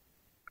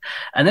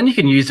 and then you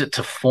can use it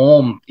to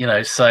form,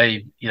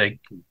 to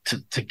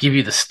give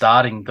you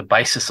the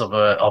basis of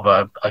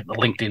a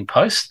LinkedIn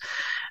post.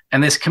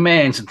 And there's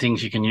commands and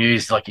things you can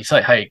use, like you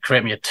say, hey,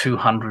 create me a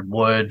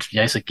 200-word,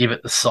 so give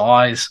it the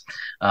size,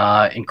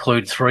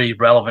 include 3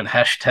 relevant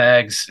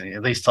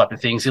hashtags, these type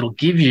of things. It'll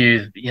give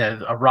you,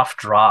 a rough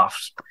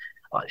draft.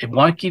 It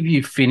won't give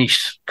you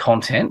finished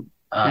content,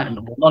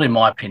 well, not in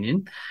my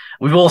opinion.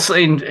 We've all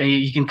seen,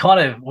 you can kind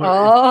of...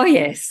 Oh,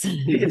 yes.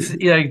 It's,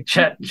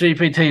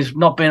 ChatGPT's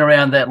not been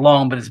around that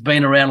long, but it's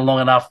been around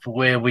long enough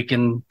where we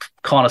can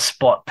kind of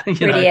spot,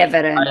 pretty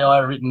evident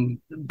AI-written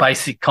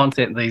basic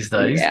content these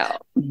days. Yeah.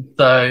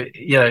 So,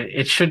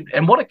 it should,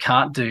 and what it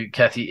can't do,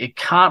 Cathy, it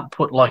can't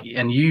put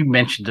and you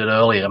mentioned it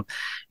earlier,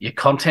 your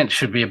content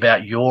should be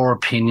about your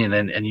opinion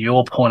and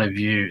your point of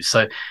view.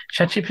 So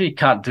ChatGPT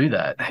can't do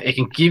that. It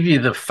can give you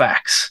the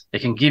facts. It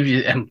can give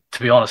you, and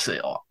to be honest,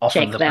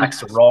 often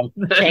facts are wrong.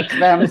 Check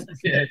them.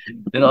 Yeah,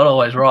 they're not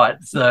always right.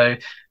 So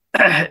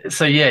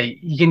yeah,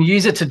 you can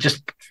use it to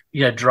just,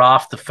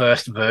 draft the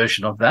first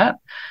version of that.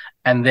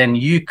 And then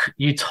you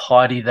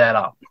tidy that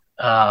up,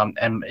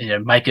 and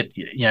make it,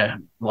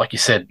 like you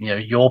said,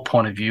 your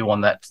point of view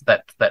on that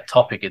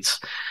topic.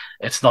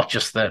 It's not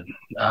just that.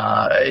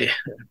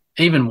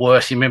 Even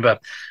worse, you remember,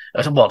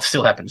 well, it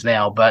still happens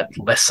now, but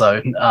less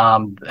so.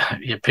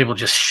 People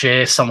just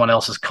share someone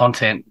else's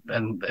content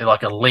and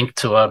like a link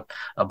to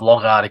a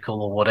blog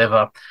article or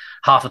whatever.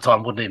 Half the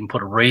time wouldn't even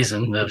put a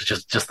reason. There's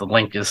just the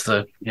link is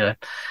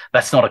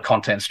that's not a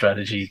content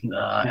strategy.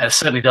 And it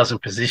certainly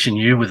doesn't position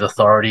you with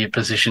authority. It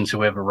positions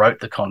whoever wrote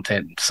the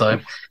content. So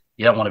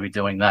you don't want to be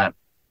doing that.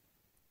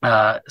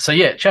 So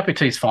yeah,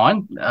 ChatGPT is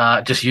fine.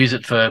 Just use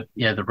it for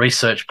the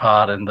research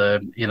part and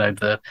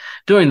the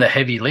doing the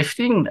heavy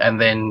lifting,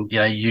 and then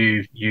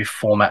you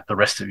format the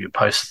rest of your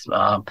posts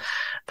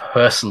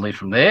personally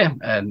from there,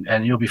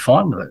 and you'll be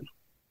fine with it.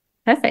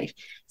 Perfect.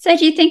 So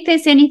do you think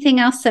there's anything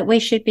else that we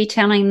should be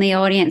telling the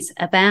audience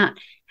about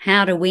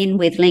how to win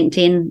with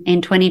LinkedIn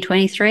in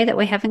 2023 that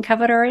we haven't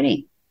covered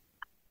already?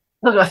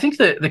 Look, I think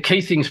the key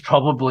thing is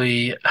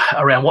probably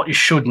around what you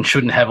should and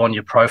shouldn't have on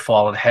your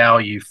profile and how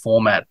you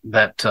format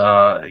that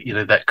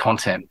that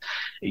content.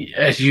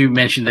 As you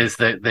mentioned, there's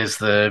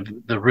the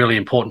really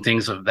important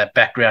things of that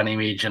background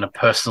image and a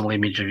personal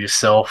image of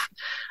yourself.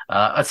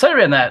 I'd say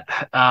around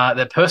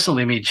that personal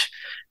image,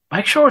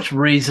 make sure it's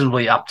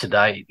reasonably up to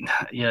date.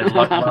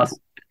 Like the last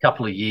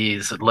couple of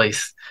years at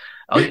least.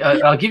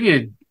 I'll give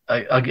you.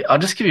 I'll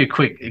just give you a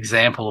quick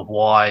example of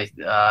why,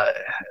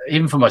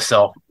 even for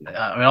myself.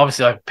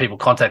 Obviously, I have people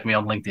contact me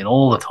on LinkedIn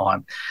all the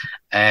time,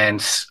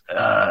 and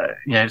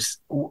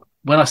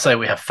when I say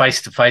we have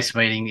face-to-face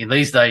meeting in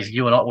these days,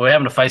 you and I, we're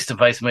having a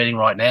face-to-face meeting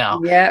right now.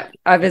 Yeah,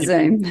 over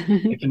Zoom.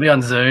 It can be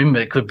on Zoom.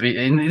 It could be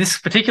in this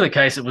particular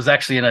case. It was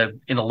actually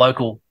in a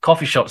local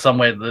coffee shop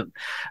somewhere that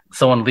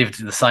someone lived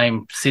in the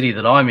same city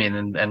that I'm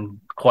in, and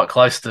quite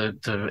close to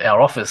our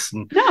office.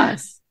 And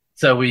nice.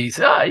 So we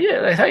said,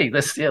 hey,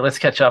 let's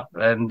catch up.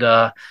 And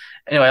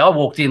anyway, I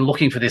walked in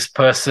looking for this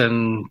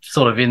person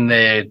sort of in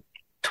their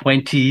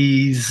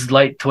 20s,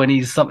 late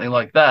 20s, something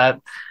like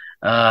that.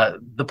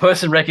 The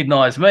person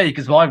recognized me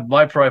because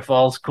my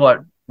profile's quite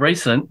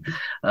recent.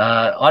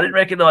 I didn't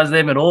recognize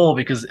them at all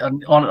because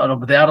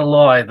without a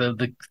lie,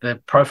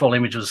 the profile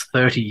image was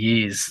 30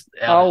 years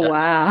out. Oh,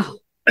 wow.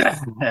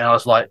 And I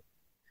was like,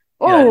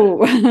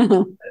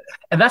 Oh,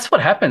 and that's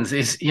what happens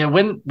is,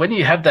 when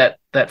you have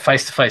that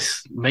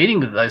face-to-face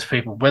meeting with those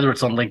people, whether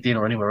it's on LinkedIn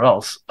or anywhere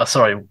else,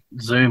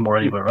 Zoom or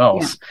anywhere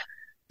else,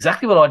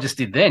 exactly what I just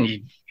did then.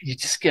 You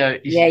just go,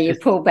 you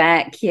pull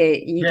back,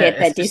 you get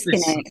that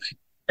disconnect.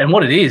 And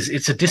what it is,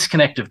 it's a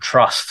disconnect of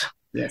trust.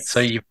 Yes. So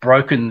you've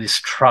broken this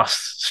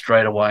trust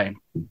straight away.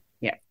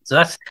 Yeah.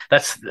 So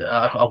that's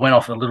I went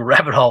off a little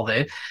rabbit hole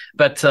there,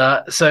 but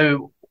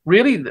so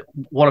really,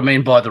 what I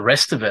mean by the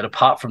rest of it,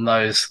 apart from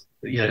those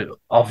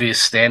obvious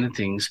standard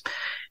things,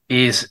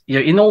 is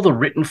in all the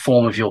written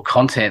form of your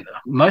content,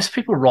 most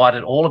people write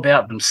it all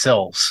about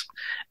themselves.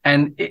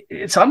 And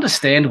it's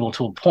understandable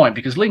to a point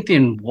because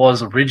LinkedIn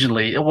was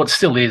originally, what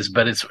still is,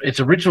 but its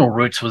original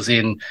roots was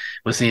in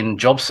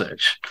job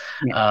search.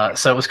 Yeah.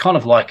 So it was kind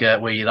of like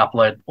where you'd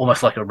upload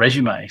almost like a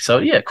resume. So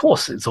yeah, of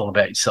course, it's all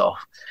about yourself.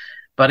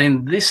 But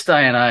in this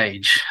day and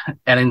age,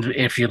 and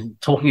if you're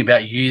talking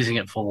about using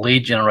it for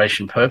lead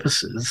generation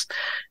purposes,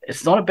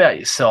 it's not about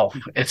yourself.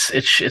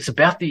 It's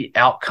about the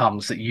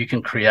outcomes that you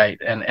can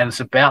create, and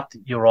it's about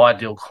your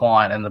ideal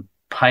client and the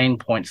pain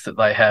points that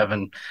they have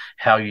and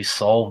how you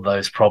solve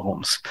those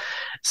problems.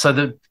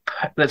 So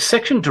that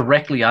section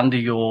directly under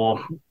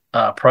your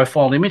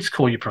profile image is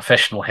called your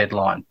professional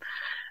headline.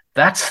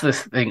 That's the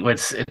thing.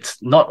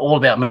 It's not all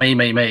about me.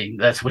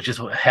 Which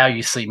is how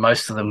you see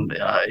most of them,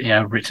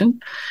 written.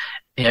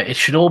 It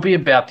should all be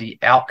about the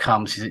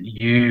outcomes that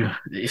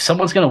if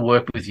someone's going to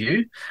work with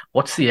you,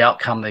 what's the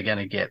outcome they're going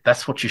to get?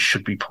 That's what you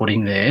should be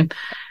putting there.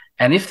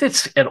 And if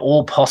it's at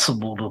all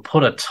possible to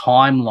put a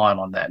timeline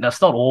on that, now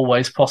it's not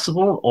always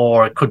possible,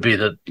 or it could be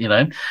that,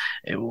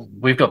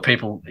 we've got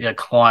people,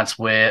 clients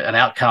where an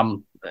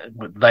outcome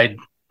they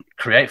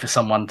create for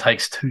someone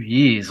takes 2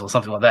 years or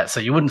something like that. So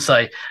you wouldn't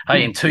say,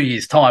 hey, in 2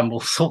 years' time, we'll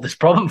sort this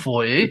problem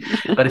for you.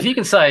 But if you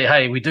can say,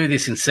 hey, we do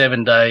this in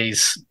 7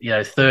 days,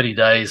 30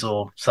 days,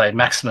 or say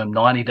maximum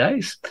 90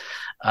 days,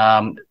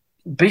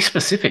 be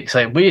specific.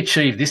 Say, we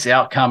achieve this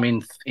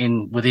outcome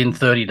within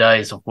 30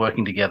 days of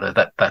working together,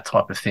 that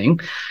type of thing.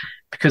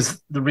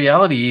 Because the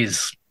reality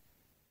is,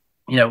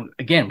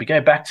 again, we go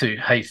back to,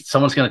 hey,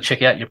 someone's going to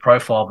check out your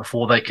profile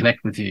before they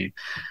connect with you,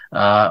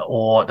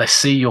 or they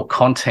see your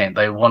content.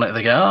 They go,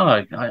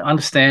 oh, I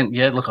understand.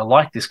 Yeah, look, I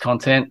like this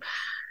content.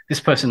 This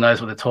person knows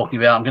what they're talking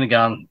about. I'm going to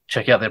go and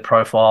check out their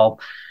profile.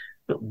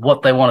 But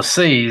what they want to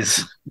see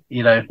is,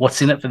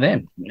 what's in it for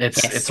them.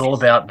 It's all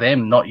about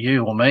them, not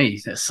you or me.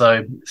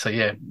 So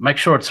yeah, make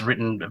sure it's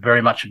written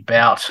very much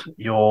about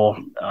your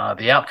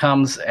the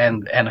outcomes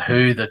and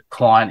who the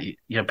client,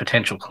 your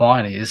potential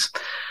client is.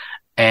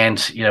 And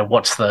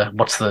what's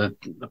the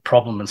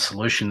problem and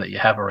solution that you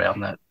have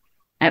around that?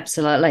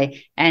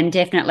 Absolutely. And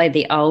definitely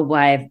the old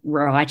way of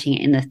writing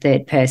it in the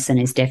third person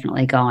is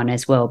definitely gone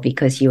as well,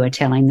 because you are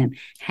telling them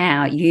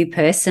how you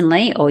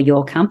personally or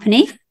your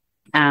company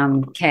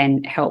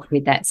can help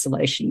with that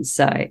solution.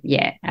 So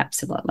yeah,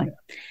 absolutely.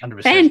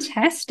 100%.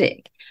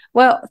 Fantastic.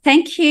 Well,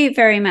 thank you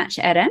very much,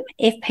 Adam.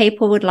 If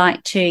people would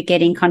like to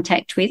get in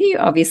contact with you,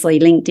 obviously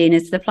LinkedIn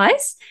is the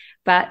place,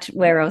 but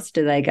where else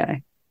do they go?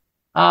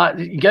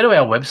 You go to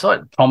our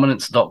website,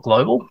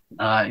 prominence.global.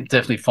 You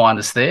definitely find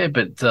us there,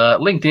 but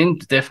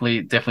LinkedIn,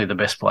 definitely the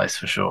best place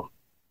for sure.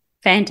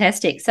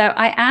 Fantastic. So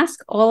I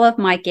ask all of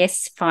my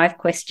guests 5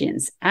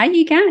 questions. Are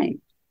you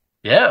game?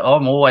 Yeah,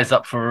 I'm always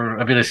up for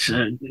a bit of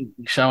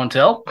show and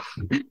tell.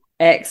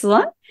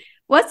 Excellent.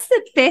 What's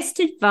the best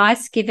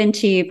advice given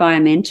to you by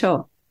a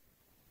mentor?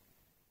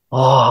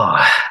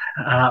 Oh,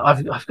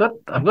 I've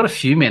got a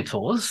few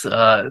mentors,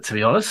 to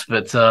be honest,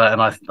 but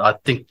and I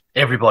think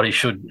everybody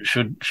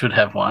should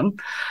have one.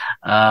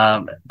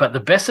 But the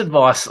best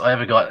advice I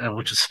ever got,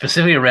 which is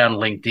specifically around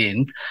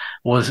LinkedIn,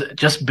 was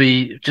just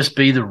be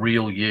the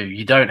real you.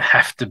 You don't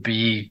have to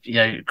be,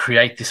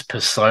 create this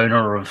persona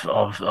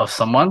of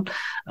someone.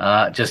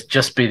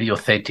 Just be the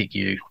authentic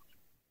you.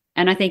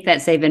 And I think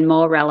that's even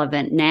more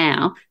relevant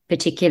now,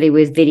 particularly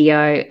with video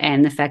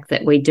and the fact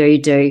that we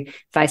do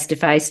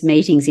face-to-face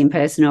meetings in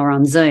person or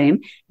on Zoom,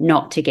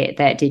 not to get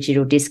that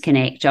digital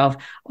disconnect of,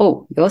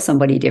 oh, you're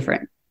somebody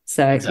different.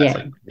 So,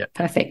 exactly. Yeah,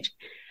 perfect.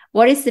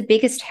 What is the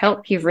biggest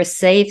help you've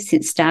received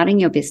since starting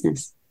your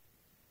business?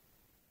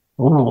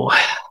 Oh,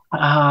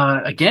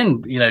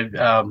 again,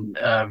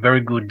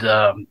 very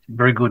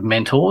good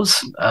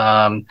mentors.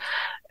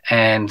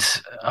 And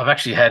I've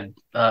actually had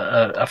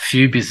a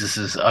few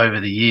businesses over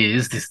the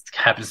years. This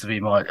happens to be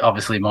my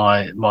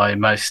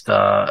most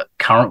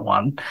current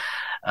one.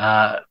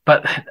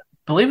 But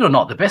believe it or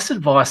not, the best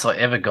advice I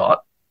ever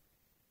got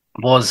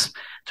was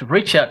to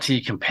reach out to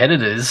your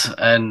competitors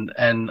and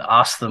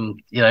ask them,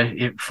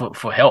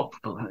 for help.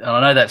 And I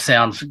know that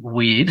sounds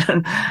weird,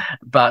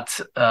 but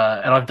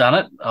and I've done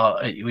it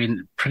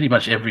in pretty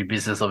much every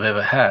business I've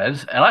ever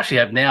had. And I actually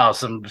have now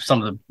some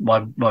of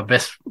my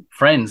best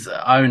friends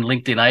own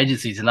LinkedIn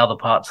agencies in other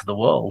parts of the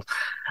world.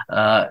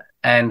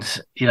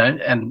 And,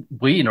 and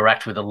we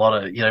interact with a lot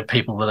of,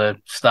 people that are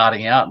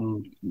starting out,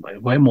 and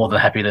we're more than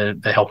happy to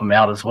help them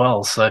out as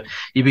well. So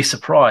you'd be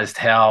surprised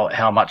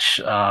how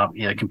much,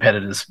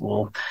 competitors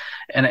will.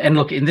 And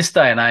look, in this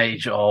day and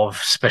age of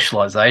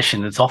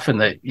specialization, it's often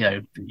that,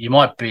 you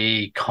might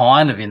be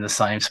kind of in the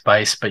same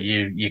space, but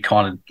you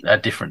kind of a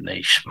different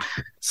niche.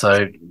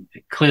 So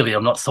clearly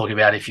I'm not talking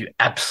about if you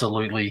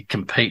absolutely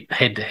compete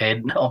head to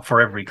head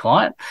for every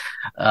client.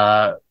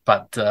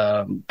 But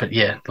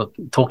yeah, look,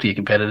 talk to your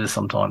competitors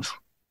sometimes.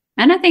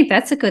 And I think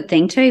that's a good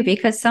thing too,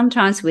 because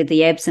sometimes with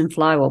the ebbs and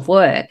flow of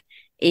work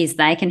is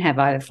they can have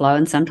overflow,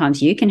 and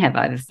sometimes you can have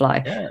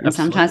overflow. Yeah, and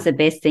sometimes the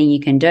best thing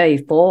you can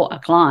do for a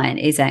client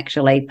is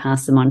actually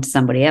pass them on to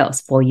somebody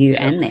else for you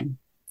and them.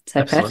 So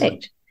absolutely.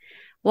 Perfect.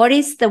 What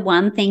is the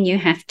one thing you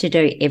have to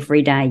do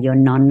every day, your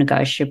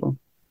non-negotiable?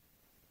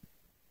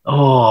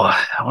 Oh,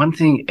 one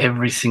thing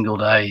every single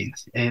day.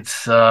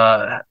 It's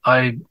I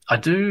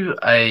do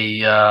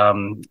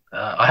I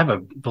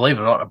have believe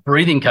it or not, a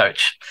breathing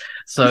coach.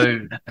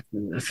 So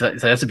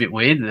that's a bit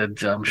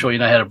weird. I'm sure you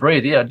know how to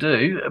breathe. Yeah, I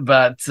do.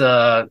 But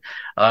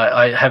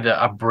I have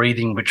a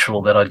breathing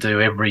ritual that I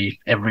do every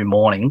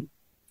morning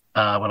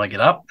when I get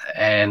up,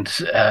 and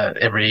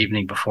every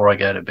evening before I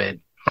go to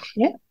bed.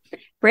 Yeah.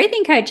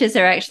 Breathing coaches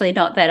are actually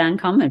not that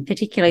uncommon,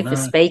 particularly for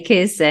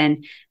speakers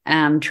and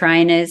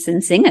trainers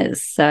and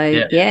singers. So,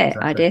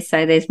 exactly. I dare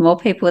say there's more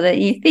people than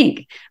you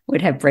think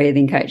would have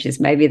breathing coaches.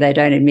 Maybe they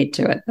don't admit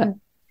to it, though.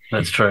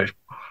 That's true.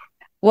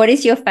 What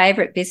is your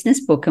favourite business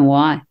book and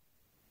why?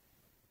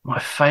 My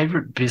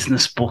favourite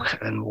business book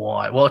and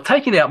why? Well,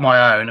 taking out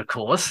my own, of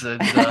course.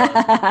 And,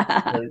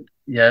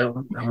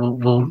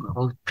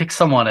 we'll pick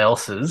someone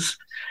else's.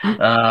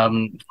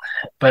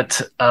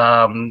 But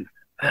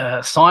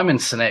Simon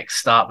Sinek's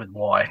Start With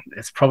Why.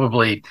 It's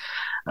probably,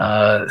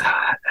 I'd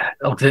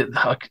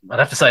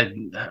have to say,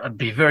 I'd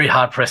be very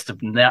hard pressed to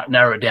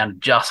narrow it down to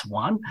just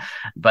one,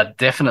 but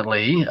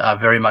definitely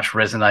very much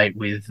resonate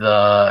with,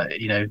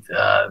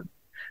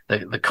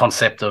 the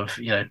concept of,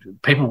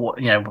 people,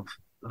 they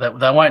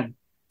won't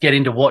get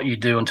into what you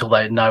do until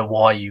they know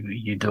why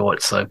you do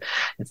it. So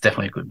it's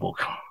definitely a good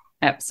book.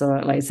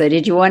 Absolutely. So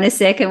did you want a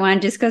second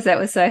one just because that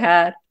was so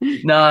hard?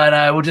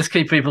 No, we'll just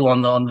keep people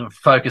on the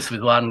focus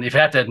with one. If you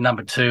have to add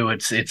number two,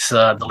 it's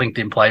the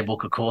LinkedIn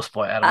Playbook, of course,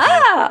 by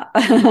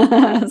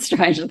Adam.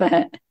 Strange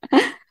that.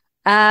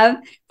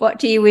 What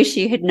do you wish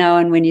you had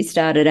known when you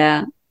started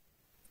out?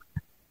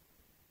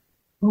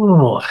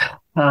 Oh,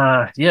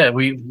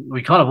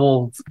 we kind of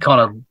all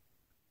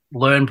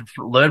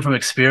learn from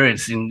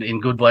experience in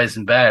good ways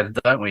and bad,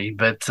 don't we?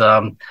 But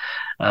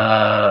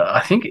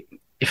I think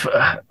if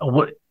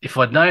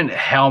I'd known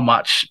how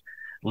much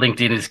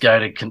LinkedIn is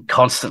going to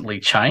constantly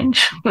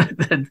change,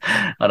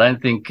 I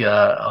don't think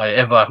I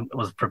ever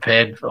was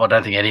prepared. I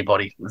don't think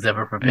anybody was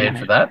ever prepared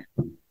for that.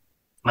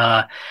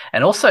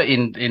 And also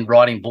in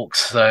writing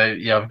books. So,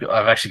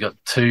 I've actually got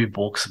 2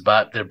 books,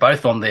 but they're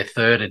both on their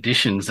 3rd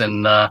editions.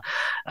 And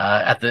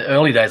at the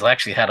early days, I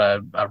actually had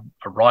a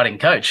writing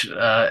coach.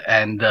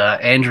 And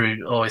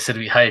Andrew always said to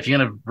me, hey, if you're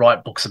going to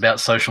write books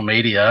about social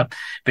media,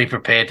 be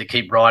prepared to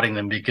keep writing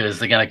them because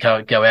they're going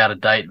to go out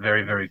of date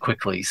very, very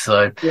quickly.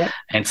 So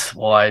hence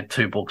why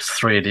 2 books,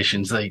 3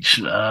 editions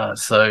each.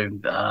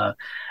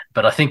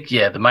 But I think,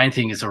 the main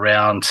thing is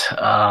around,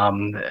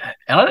 and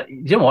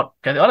you know what?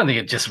 I don't think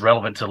it's just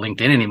relevant to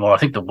LinkedIn anymore. I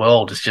think the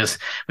world is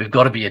we've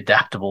got to be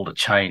adaptable to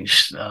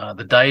change.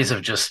 The days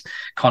of just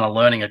kind of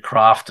learning a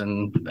craft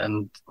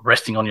and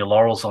resting on your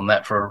laurels on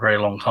that for a very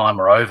long time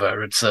are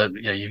over. It's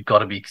you've got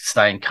to be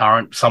staying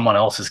current. Someone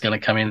else is going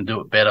to come in and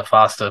do it better,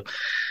 faster,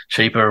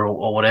 cheaper,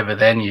 or whatever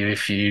than you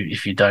if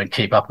you don't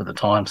keep up with the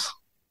times.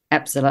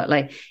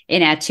 Absolutely.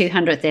 In our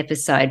 200th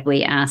episode,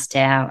 we asked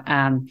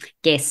our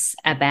guests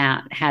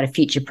about how to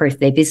future-proof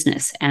their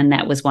business, and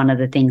that was one of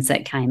the things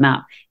that came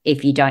up.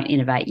 If you don't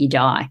innovate, you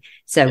die.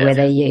 So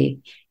whether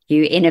you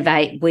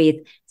innovate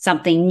with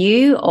something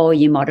new or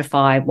you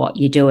modify what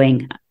you're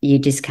doing, you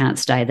just can't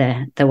stay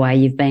the way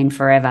you've been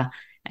forever.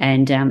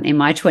 And in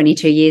my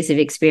 22 years of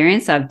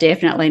experience, I've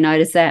definitely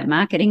noticed that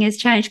marketing has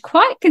changed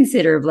quite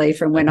considerably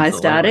from when I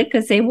started,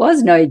 because there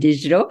was no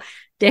digital.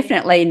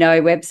 Definitely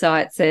no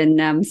websites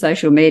and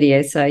social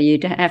media. So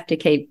you'd have to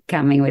keep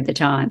coming with the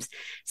times.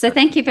 So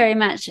thank you very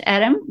much,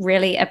 Adam.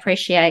 Really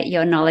appreciate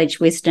your knowledge,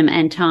 wisdom,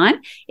 and time.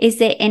 Is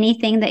there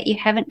anything that you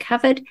haven't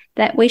covered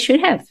that we should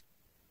have?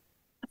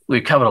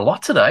 We've covered a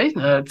lot today.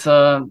 I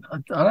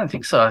don't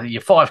think so. Your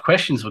 5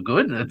 questions were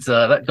good.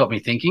 That got me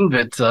thinking.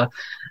 But so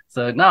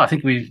no, I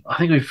think we've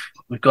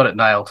got it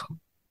nailed.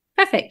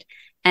 Perfect.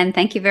 And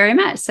thank you very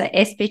much. So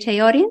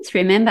SBT audience,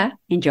 remember,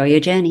 enjoy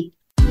your journey.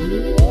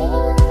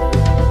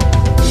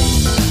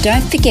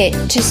 Don't forget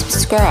to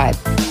subscribe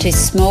to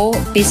Small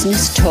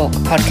Business Talk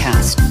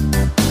podcast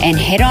and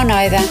head on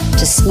over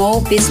to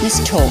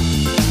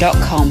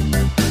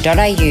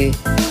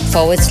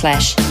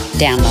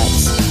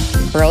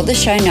smallbusinesstalk.com.au/downloads for all the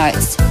show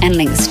notes and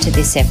links to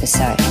this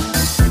episode.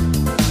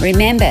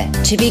 Remember,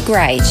 to be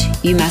great,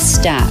 you must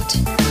start.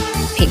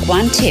 Pick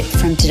one tip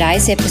from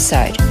today's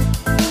episode,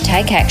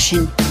 take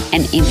action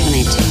and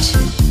implement it.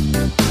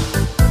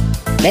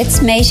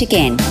 Let's meet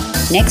again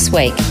next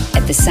week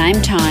at the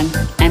same time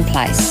and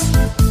place.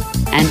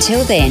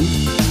 Until then,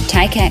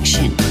 take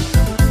action.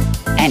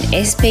 And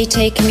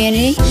SBT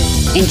community,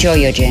 enjoy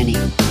your journey.